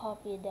like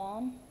copy it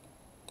down.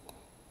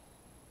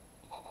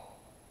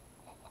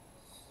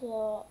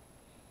 So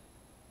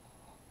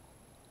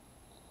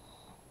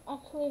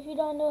actually, if you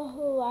don't know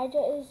who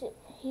Elijah is,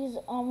 he's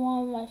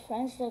one of my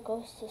friends that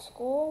goes to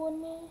school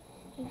with me.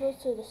 He goes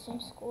to the same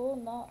school,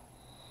 not.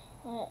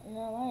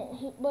 No,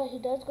 right. But he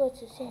does go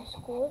to the same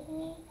school as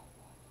me.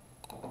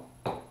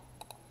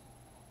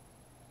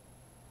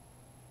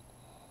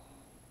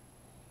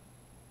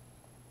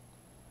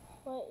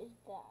 What is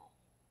that?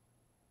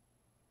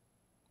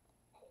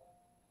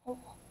 Nope.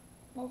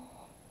 Nope.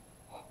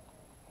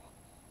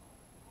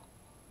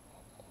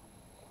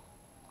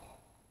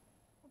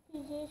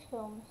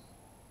 pghfilms.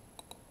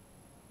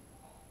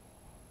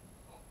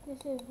 This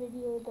is a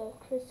video that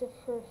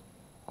Christopher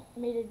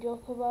made a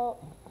joke about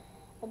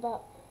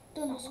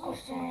do not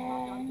squish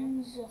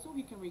hands. So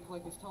he can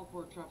recollect his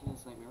teleport trapped in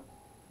his nightmare.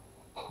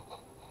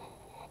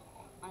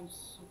 I'm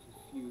so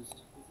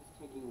confused. This is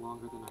taking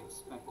longer than I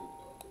expected.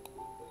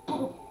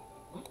 Oh!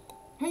 What?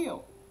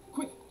 Heyo!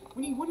 Quick!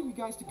 We need one of you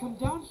guys to come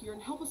down here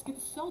and help us get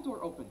the cell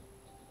door open.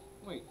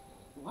 Wait,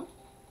 what?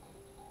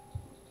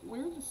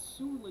 Where the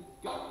sewer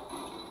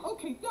go?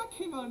 Okay, that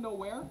came out of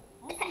nowhere.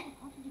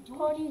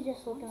 Cody's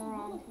just looking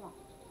around. Oh,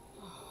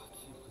 I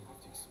can't believe I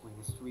have to explain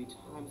this 3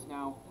 times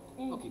now.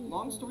 Okay,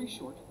 long story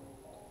short.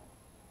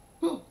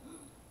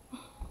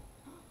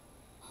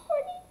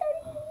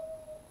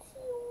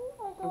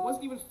 I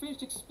wasn't even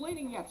finished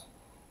explaining yet.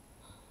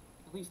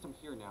 At least I'm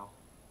here now.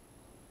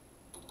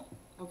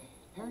 Okay,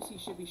 Heresy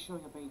should be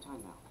showing up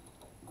anytime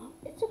now.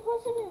 It's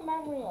supposed to be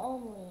memory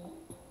only.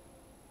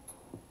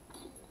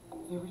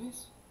 There it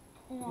is.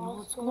 In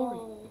all its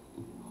glory.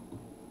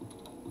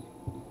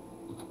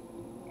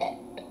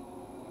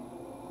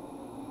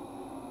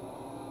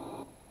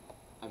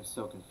 I'm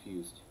so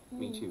confused.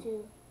 Me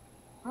too.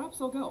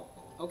 Perhaps I'll go.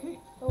 Okay.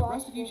 The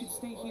rest of you should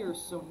stay here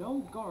so no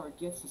guard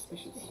gets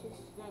suspicious.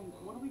 Then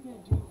what are we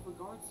gonna do if a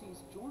guard sees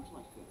George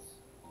like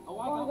this? Oh,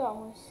 I got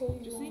one.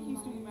 Just say he's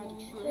doing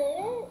magic trick.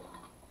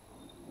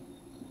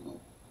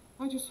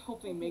 I just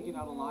hope they make it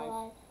out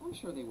alive. I'm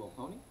sure they will,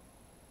 Pony.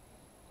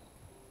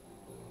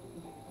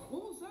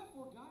 What was that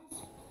for,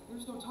 guys?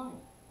 There's no time.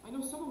 I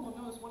know someone will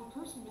notice one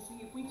person missing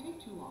if we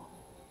take too long.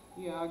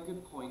 Yeah,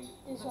 good point.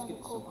 Let's get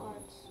this over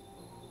with.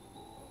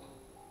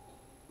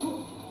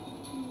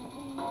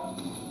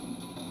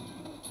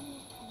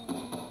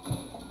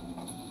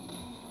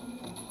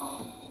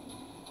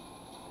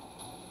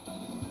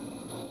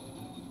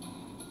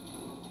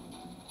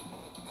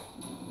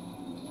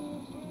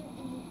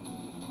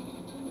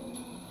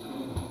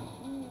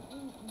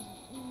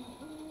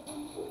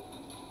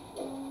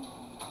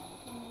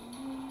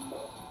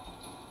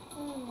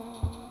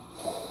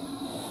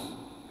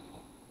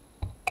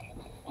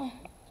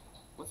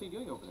 What's he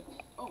doing over there?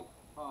 Oh,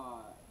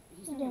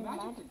 he's doing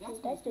magic. That's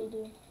what they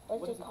do.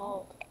 What's it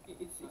called?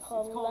 It's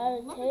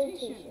called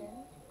levitation.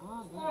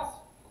 Ah, nice.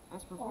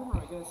 As a performer,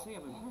 I gotta say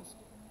I'm impressed.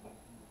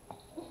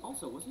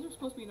 Also, wasn't there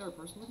supposed to be another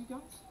person with you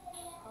guys?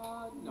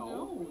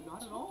 No,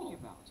 not at all.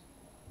 About.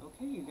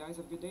 Okay, you guys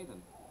have a good day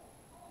then.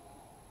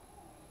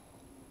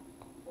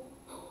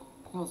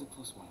 That was a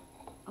close one.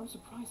 I'm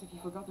surprised that he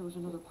forgot there was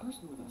another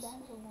person with us.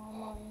 That's a long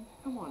one.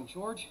 Come on,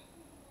 George.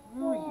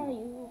 Where are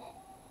you?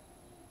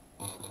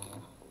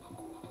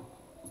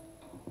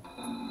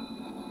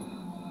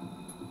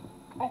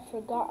 I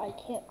forgot I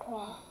can't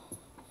crawl.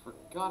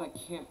 Forgot I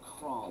can't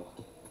crawl.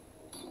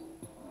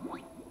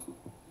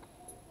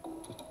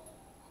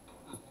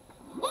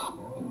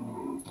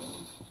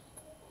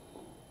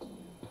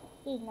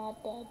 He's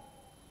not dead.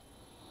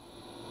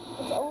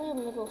 It's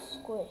only a little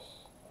squish.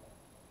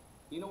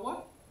 You know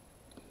what?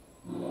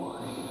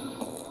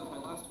 That's my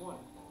last one.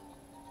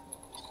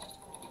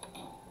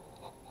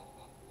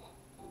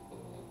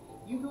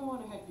 You go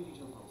on ahead,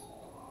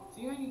 pghfilms.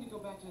 See, I need to go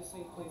back to the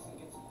same place and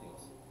get some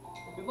things.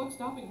 Good luck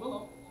stopping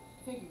Willow.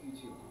 Thank you, you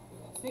two.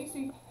 Stay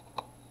safe.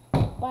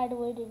 By the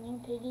way, the new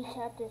Piggy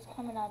chapter is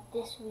coming out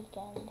this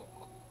weekend.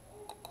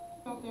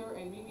 Out there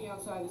and meet me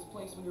outside this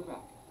place when you're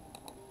back.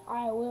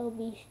 I will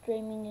be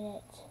streaming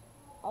it.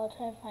 I'll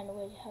try and find a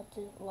way to have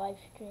to live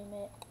stream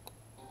it.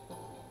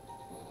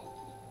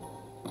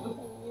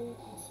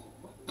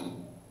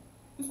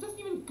 This doesn't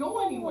even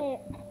go anywhere.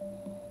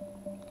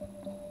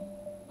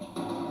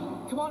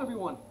 Come on,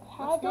 everyone.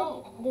 How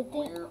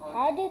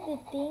did the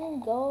thing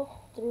go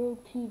through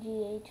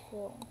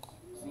pghfilms?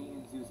 Z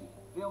and Zuzi.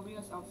 They'll meet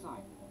us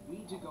outside. We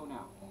need to go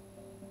now.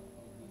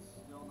 He's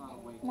still not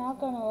awake. Not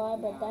gonna lie,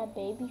 but that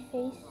baby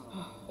face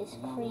is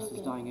creepy. This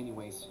is dying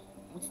anyways.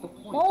 What's the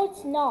point? No,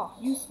 it's not.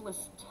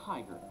 Useless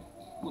tiger.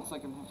 Looks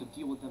like I'm gonna have to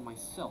deal with them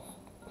myself.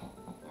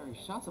 I already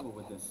shot someone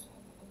with this.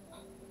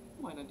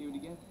 Why not do it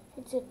again?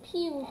 It's a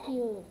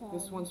pew-pew gun.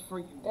 This one's for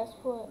you. That's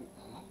what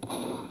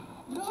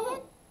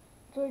No!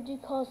 Georgie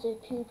calls a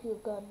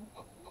pew-pew gun.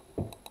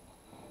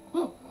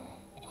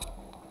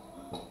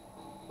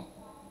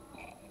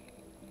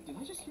 Did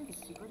I just hear the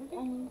secret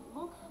again?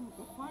 Look who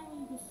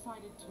finally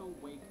decided to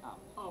wake up.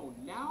 Oh,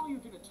 now you're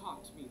gonna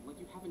talk to me like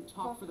you haven't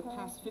talked for the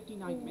past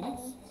 59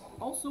 minutes?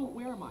 Also,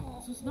 where am I?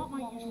 This is not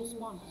my usual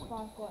spawn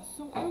point.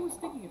 So I was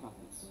thinking about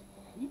this.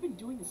 We've been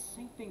doing the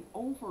same thing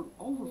over and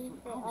over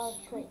for hours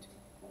straight.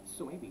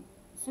 So maybe,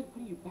 instead of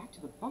putting you back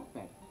to the bunk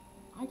bed,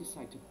 I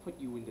decide to put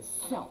you in the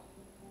cell.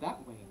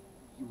 That way,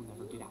 You will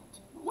never get out.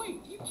 Wait,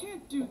 you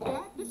can't do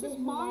that. This is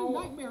my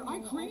nightmare.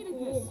 I created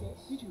this.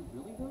 Did you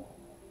really, though?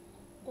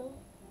 No.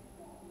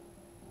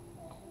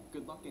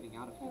 Good luck getting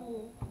out of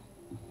here.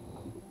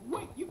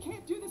 Wait, you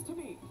can't do this to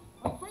me.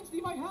 My friends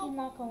need my help. I'm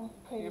not going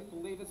crazy. I can't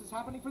believe this is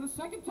happening for the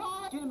second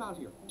time. Get him out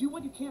here. Do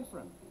what you can for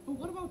him. But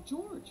what about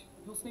George?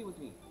 He'll stay with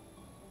me.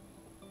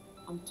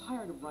 I'm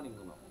tired of running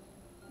alone.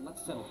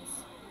 Let's settle this.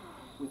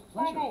 With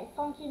pleasure. Alright,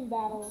 function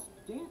battle.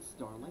 Let's dance,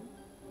 darling.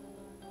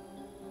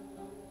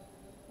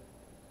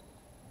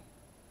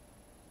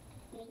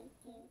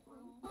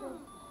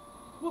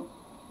 Whoa,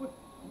 what?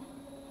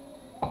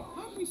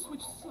 How did we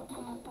switch so?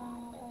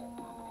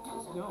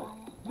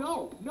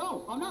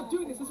 No, I'm not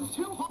doing this. This is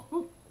too hot.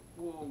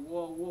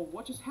 Whoa,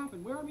 what just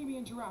happened? Where are Mimi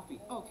and Giraffe?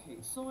 Okay,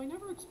 so I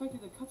never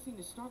expected the cutscene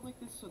to start like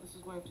this, so this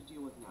is what I have to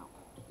deal with now.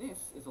 This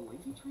is a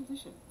lazy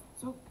transition.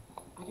 So,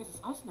 I guess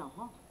it's us now,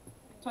 huh?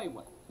 Tell you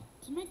what,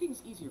 to make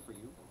things easier for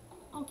you,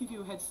 I'll give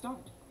you a head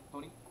start.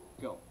 Pony,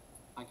 go.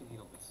 I can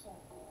handle this.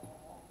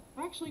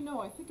 Actually, no,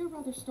 I think I'd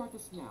rather start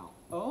this now.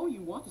 Oh,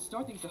 you want to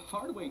start things the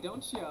hard way,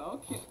 don't you?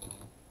 Okay.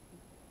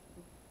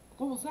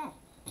 What was that?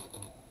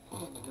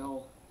 Oh,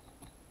 no.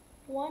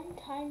 One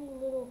tiny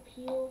little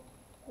peel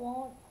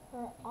won't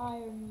hurt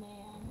Iron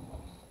Man.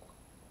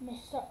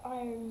 Mr.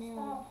 Iron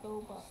Man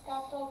robot.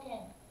 Stop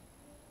talking.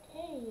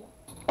 Okay.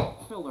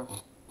 Filler.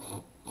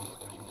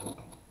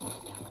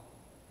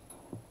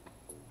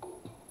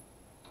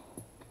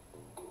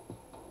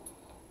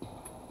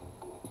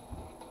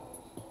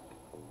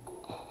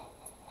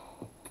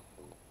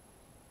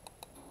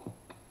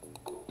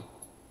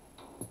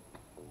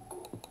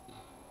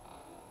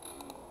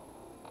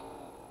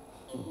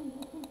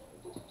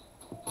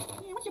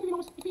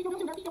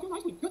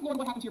 Good Lord,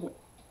 what happened to your boy?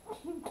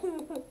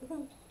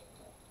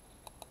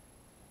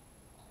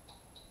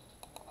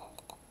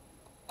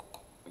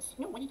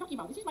 No, what are you talking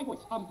about? This is my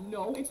voice.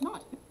 No, it's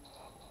not.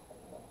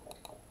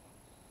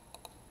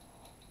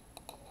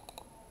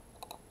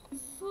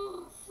 It's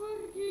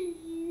like a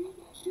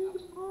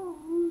YouTuber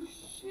who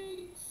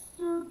shakes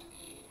their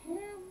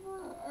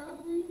camera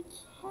every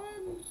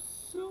time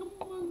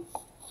someone's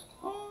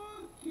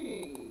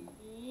talking.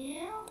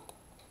 Yeah,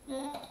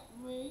 that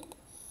makes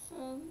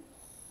sense.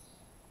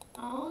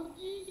 I'll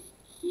just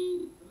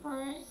keep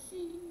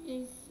pressing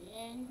this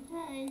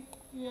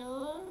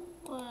anti-filler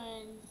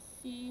and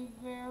see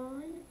if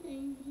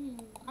everything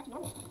can...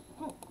 Actually,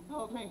 oh,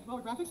 okay.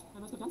 Lower graphics? I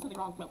must have done something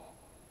wrong. Well...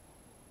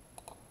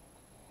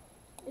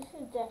 This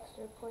is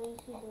Dexter Plays.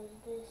 He does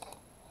this.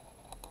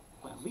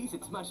 Well, at least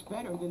it's much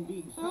better than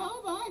being fat.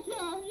 Oh my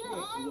god, yeah,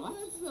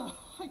 what?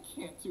 I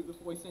can't do the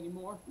voice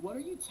anymore. What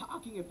are you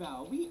talking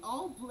about? We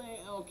all play...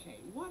 Okay,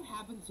 what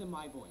happened to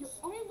my voice? Your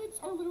eyelids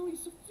are literally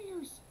so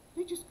fierce.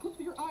 They just clipped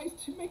your eyes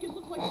to make it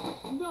look like...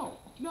 No.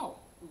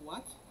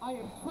 What? I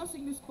am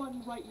pressing this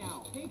button right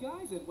now. Hey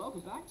guys, and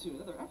welcome back to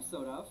another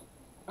episode of...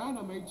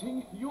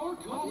 Animating Your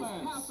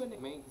Comments. What is happening?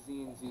 Make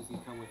Z and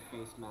Zuzi come with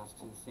face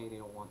masks and say they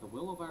don't want the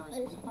willow virus.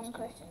 That is one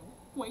question.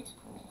 Wait,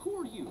 who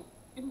are you?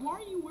 And why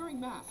are you wearing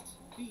masks?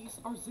 These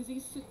are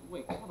Zizzy's...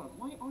 Wait, hold on.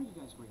 Why are you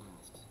guys wearing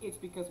masks? It's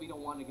because we don't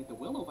want to get the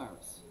willow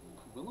virus.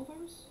 Willow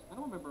virus? I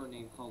don't remember a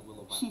name called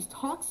Willow virus. She's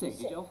toxic!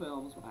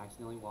 pghfilms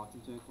accidentally walked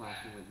into a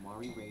classroom with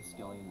Mari, Ray,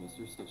 Skelly, and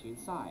Mr. Stitchy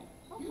inside.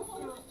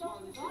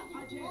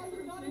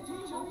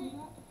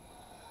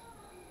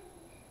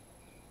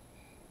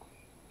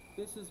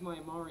 This is my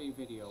Mari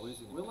video,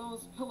 isn't it?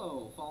 Willow's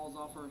pillow falls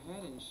off her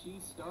head and she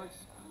starts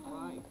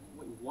crying.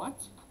 Wait,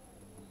 what?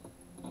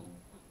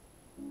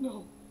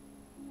 No!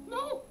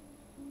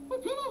 My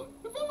pillow!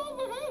 The pillow on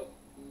my head!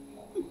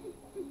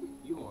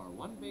 You are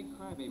one big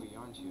crybaby,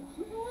 aren't you?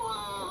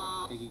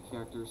 Piggy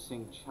characters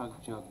sing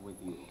Chug Jug with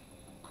you.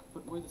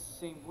 But we're the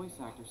same voice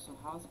actor, so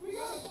how's... We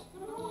got it!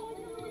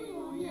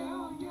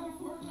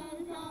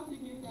 Fortnite about to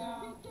get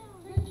down.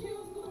 10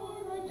 kills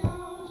galore right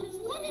now. Just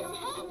what is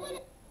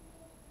happening?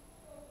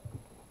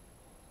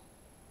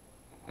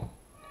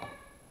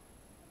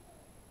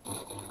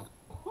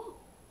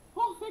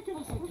 Oh, thank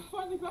goodness, we're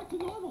finally back to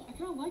normal. I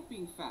kinda like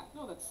being fat.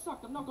 No, that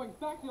sucked. I'm not going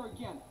back there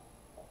again.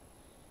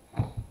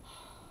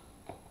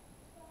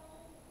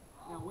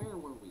 Now, where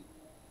were we?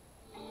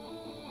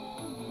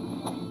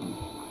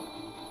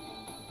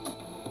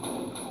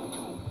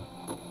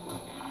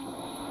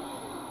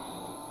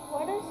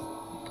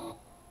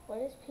 Where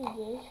does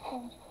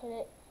pghfilms put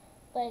it?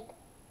 Like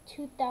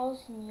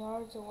 2,000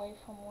 yards away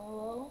from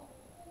Willow?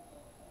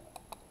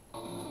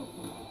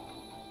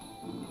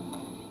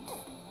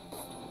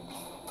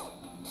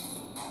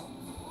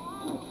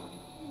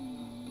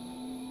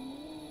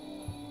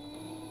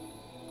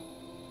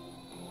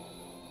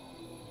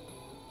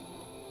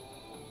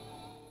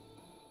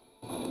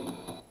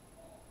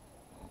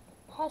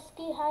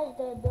 Husky has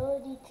the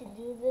ability to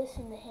do this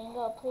in the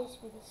hangout place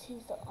because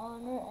he's the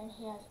owner and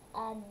he has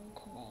admin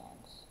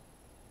commands.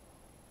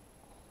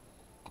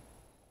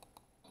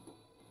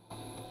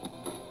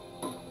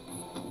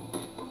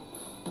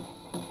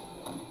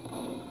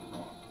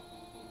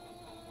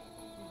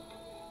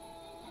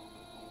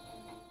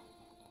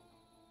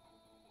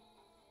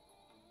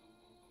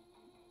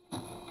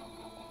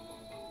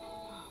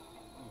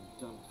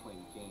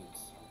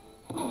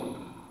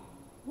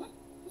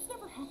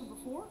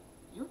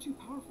 too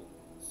powerful.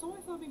 So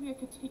I thought maybe I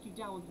could take you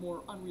down with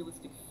more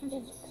unrealistic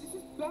physics. This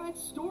is bad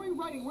story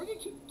writing. Where do you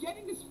keep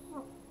getting this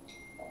from?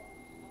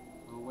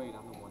 Oh wait,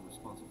 I'm the one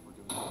responsible for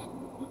doing it.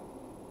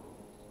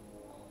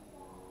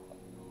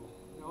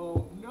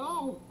 No,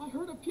 no! I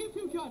heard a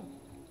pew-pew gun!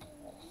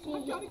 See,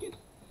 I gotta get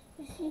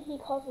you see, he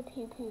calls a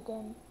pew-pew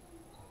gun.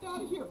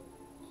 out of here!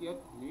 Get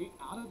me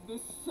out of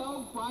this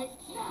cell right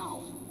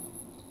now!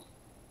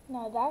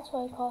 Now that's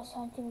what I call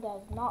something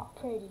that's not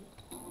pretty.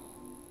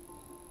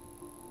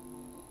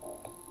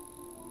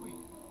 Wait.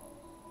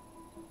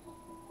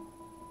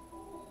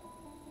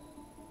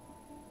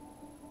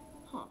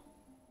 Huh.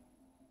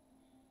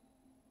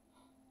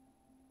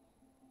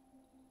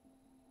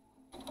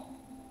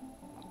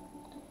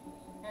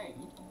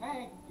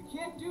 Hey, you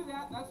can't do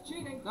that. That's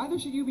cheating. Neither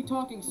should you be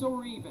talking, so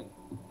we're even.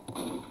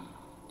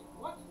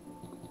 What?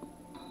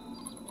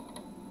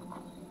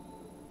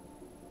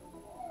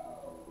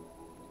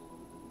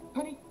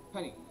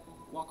 Penny,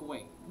 walk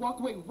away. Walk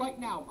away right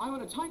now. I'm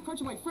on a time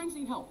crunch and my friends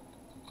need help.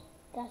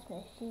 That's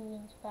Miss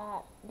Cheeving's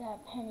bat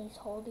that Penny's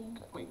holding.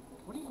 Wait,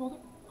 what do you hold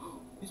it?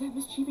 Is that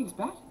Miss Cheeving's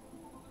bat?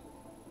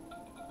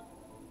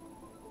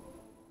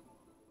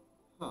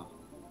 Huh.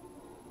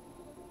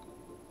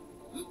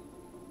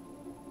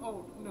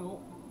 Oh, no.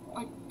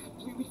 I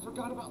completely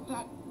forgot about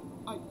that.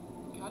 I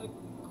gotta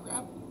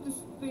grab this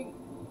thing.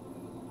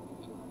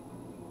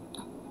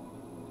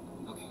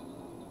 Okay.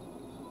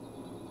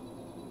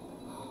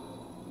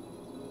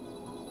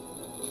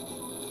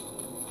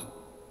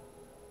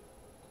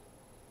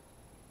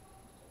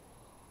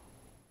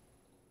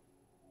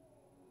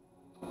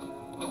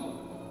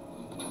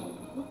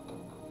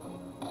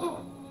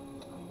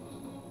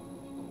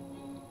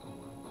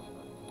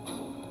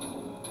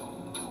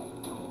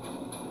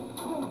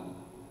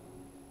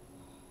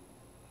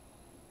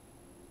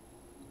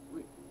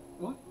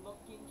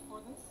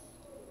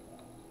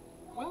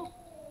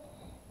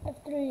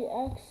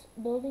 F3X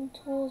building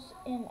tools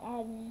and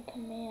adding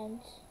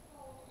commands.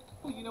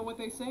 Well, you know what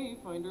they say,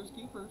 finders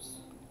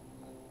keepers.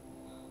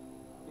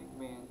 Big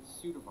man,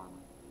 suit of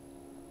armor.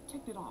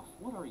 Take that off.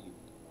 What are you?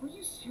 Are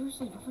you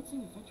seriously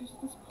referencing Avengers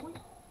at this point?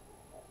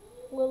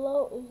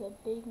 Willow is a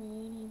big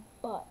meanie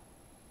butt.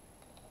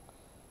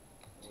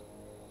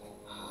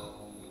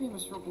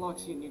 Famous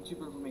Robloxian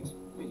YouTuber who makes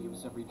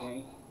videos every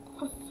day.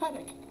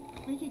 Pathetic.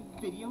 Making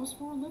videos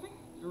for a living?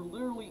 You're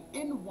literally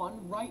in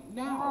one right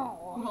now.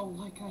 Ow. Well,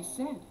 like I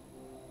said,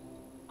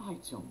 I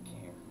don't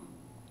care.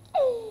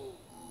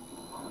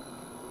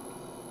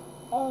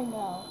 Oh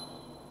no.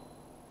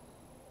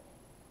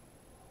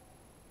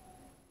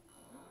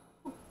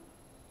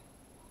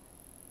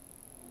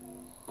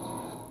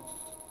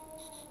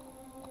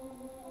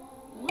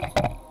 What?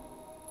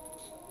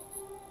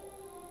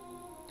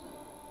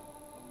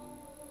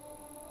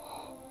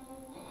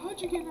 How'd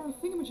you get another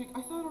thingamajig?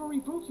 I thought I already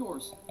broke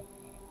yours.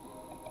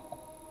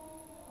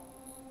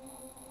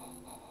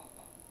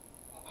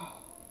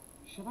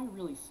 Should I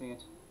really say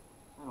it?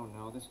 I don't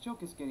know. This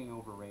joke is getting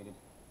overrated.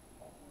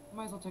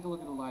 Might as well take a look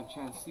at the live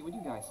chat and see what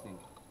you guys think.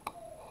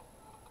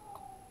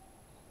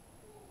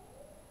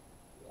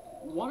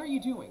 What are you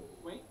doing?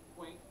 Wait.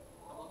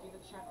 I'm looking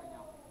at the chat right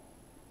now.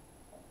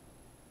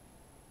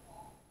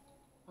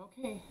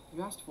 Okay,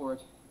 you asked for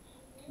it.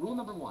 Rule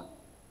number 1.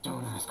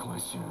 Don't ask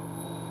questions.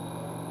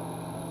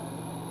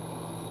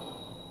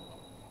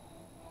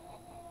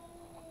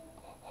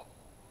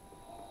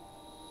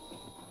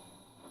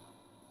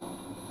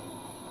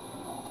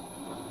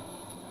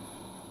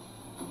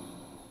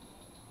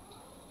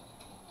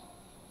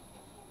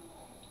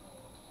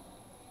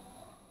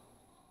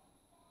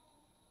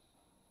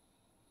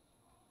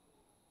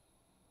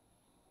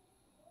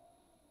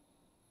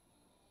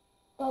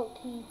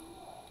 Boaty.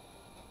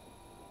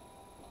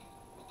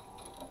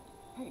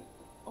 Hey,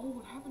 oh,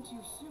 what happened to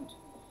your suit?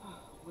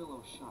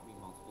 Willow shot me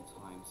multiple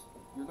times.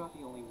 You're not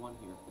the only one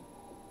here.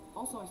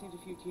 Also, I saved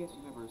a few TSU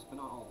members, but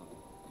not all of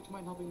them. Would you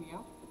mind helping me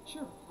out?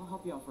 Sure, I'll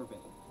help you out for a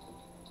bit.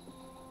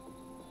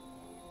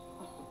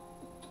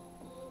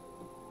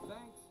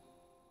 Thanks.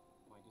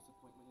 My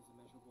disappointment is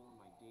immeasurable and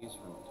my day is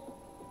ruined.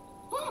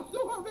 Ah!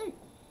 Don't hurt me!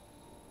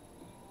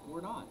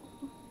 We're not.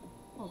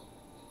 Oh,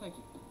 thank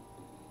you.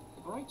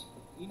 Alright,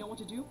 you know what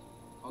to do?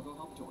 I'll go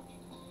help George.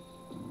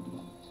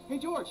 Hey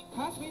George,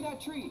 pass me that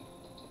tree!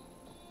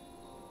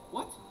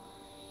 What?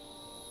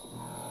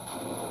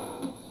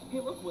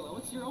 Hey look Willow,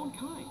 it's your own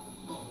kind.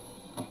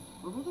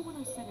 Remember when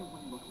I said it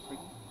wouldn't look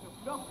pretty?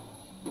 No,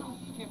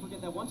 you can't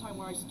forget that one time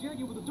where I scared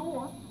you with a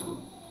door.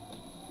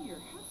 Here,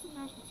 have some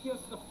mashed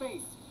potatoes to the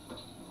face.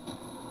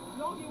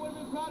 Yogi would have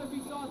been proud if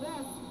he saw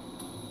this.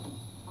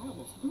 I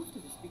almost moved to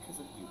this because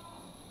of you.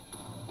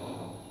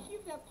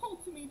 Give that pole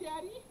to me,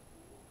 Daddy.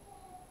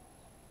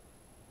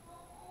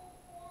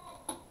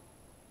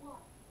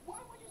 Why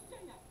would you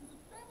say that? This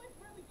is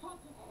family-friendly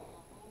content.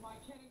 Oh, am I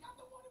kidding? I'm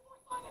the one who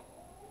voiced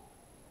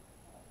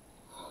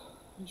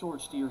it.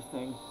 George, do your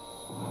thing.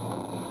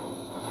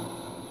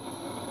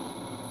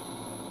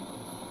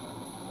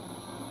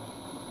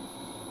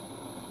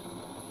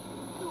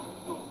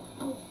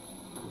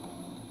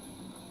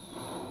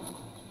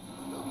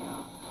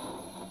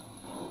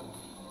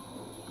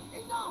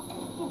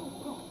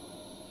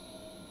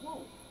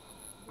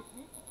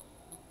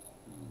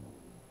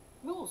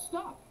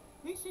 stop.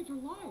 They saved your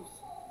lives.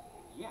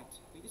 Yet,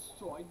 they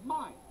destroyed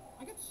mine.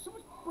 I got so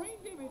much brain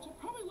damage, I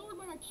probably lowered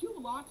my IQ a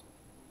lot.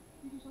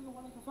 Readers under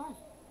 1 for 5.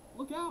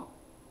 Look out.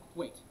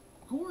 Wait,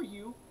 who are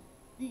you?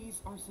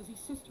 These are Sissy's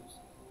sisters.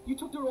 You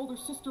took their older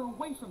sister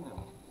away from them.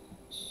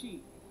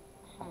 She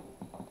had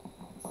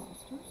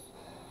sisters?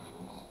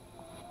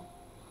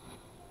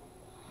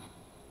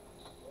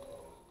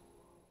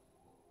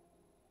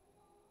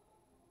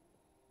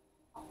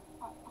 I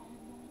had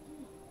no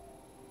idea.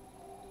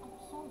 I'm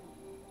sorry.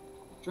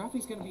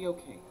 Draffy's gonna be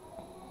okay,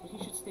 but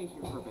he should stay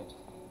here for a bit.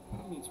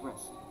 He needs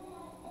rest.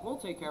 We'll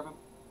take care of him.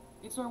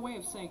 It's our way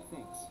of saying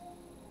thanks.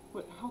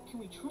 But how can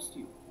we trust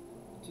you?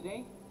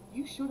 Today,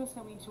 you showed us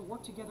that we need to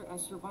work together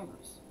as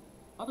survivors.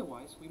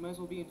 Otherwise, we might as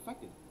well be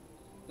infected.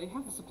 They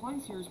have the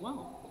supplies here as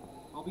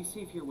well. I'll be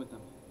safe here with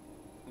them.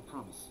 I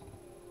promise.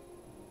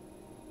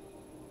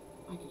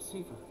 I can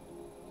save her.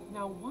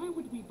 Now, why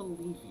would we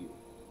believe you?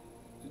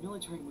 The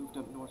military moved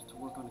up north to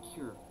work on a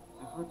cure.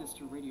 I heard this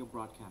through radio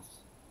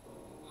broadcasts.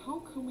 How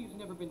come we've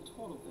never been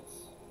told of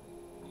this?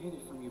 I hid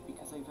it from you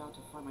because I vowed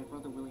to find my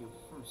brother William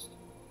first.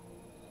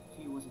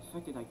 If he was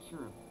infected, I'd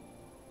cure him.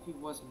 If he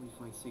wasn't, we'd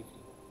find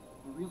safety.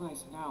 I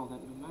realize now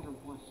that no matter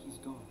what, he's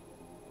gone.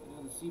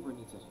 Now the zebra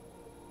needs it.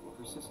 Or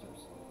her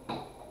sisters.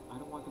 I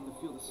don't want them to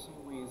feel the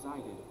same way as I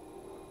did.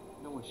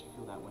 No one should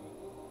feel that way.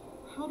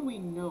 How do we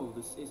know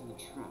this isn't a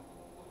trap?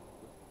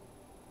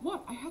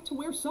 What? I had to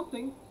wear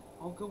something!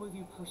 I'll go with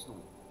you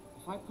personally.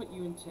 If I put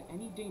you into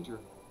any danger,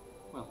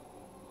 well,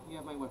 you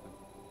have my weapon.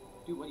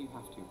 Do what you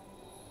have to.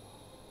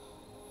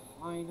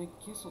 Fine, I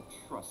guess I'll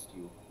trust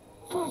you.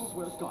 I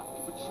swear to God,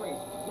 you betrayed me.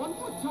 One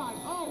more time!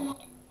 Oh!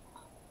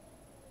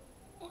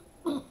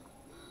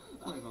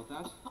 Sorry about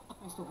that.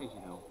 I still hate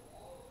you, though.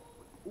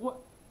 What?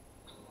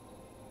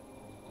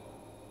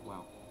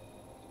 Wow.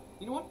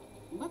 You know what?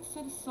 Let's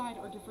set aside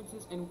our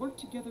differences and work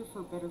together for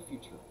a better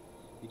future.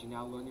 Did you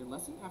now learn your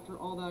lesson after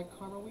all that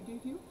karma we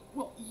gave you?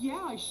 Well,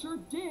 yeah, I sure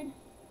did.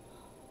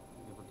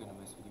 I'm never gonna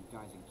mess with you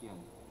guys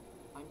again.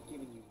 I'm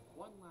giving you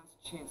one last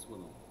chance,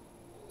 Willow.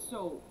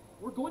 So,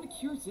 we're going to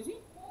cure Zizzy?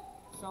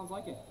 Sounds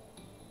like it.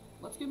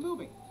 Let's get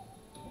moving.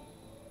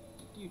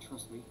 Do you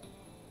trust me?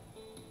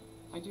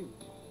 I do.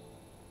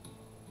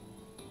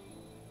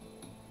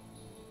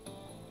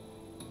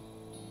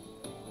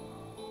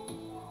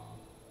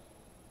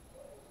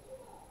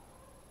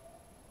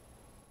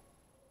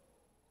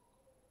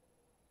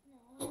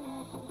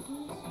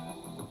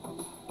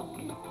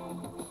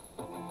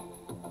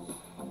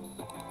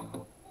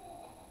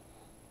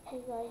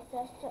 Okay guys,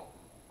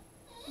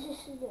 this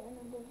is the end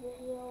of the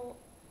video.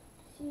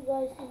 See you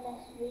guys in the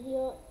next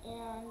video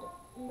and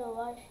in the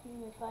live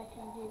stream if I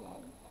can do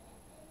one.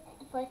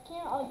 If I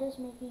can't, I'll just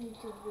make a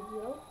YouTube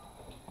video.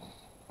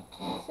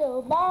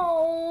 So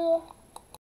bye!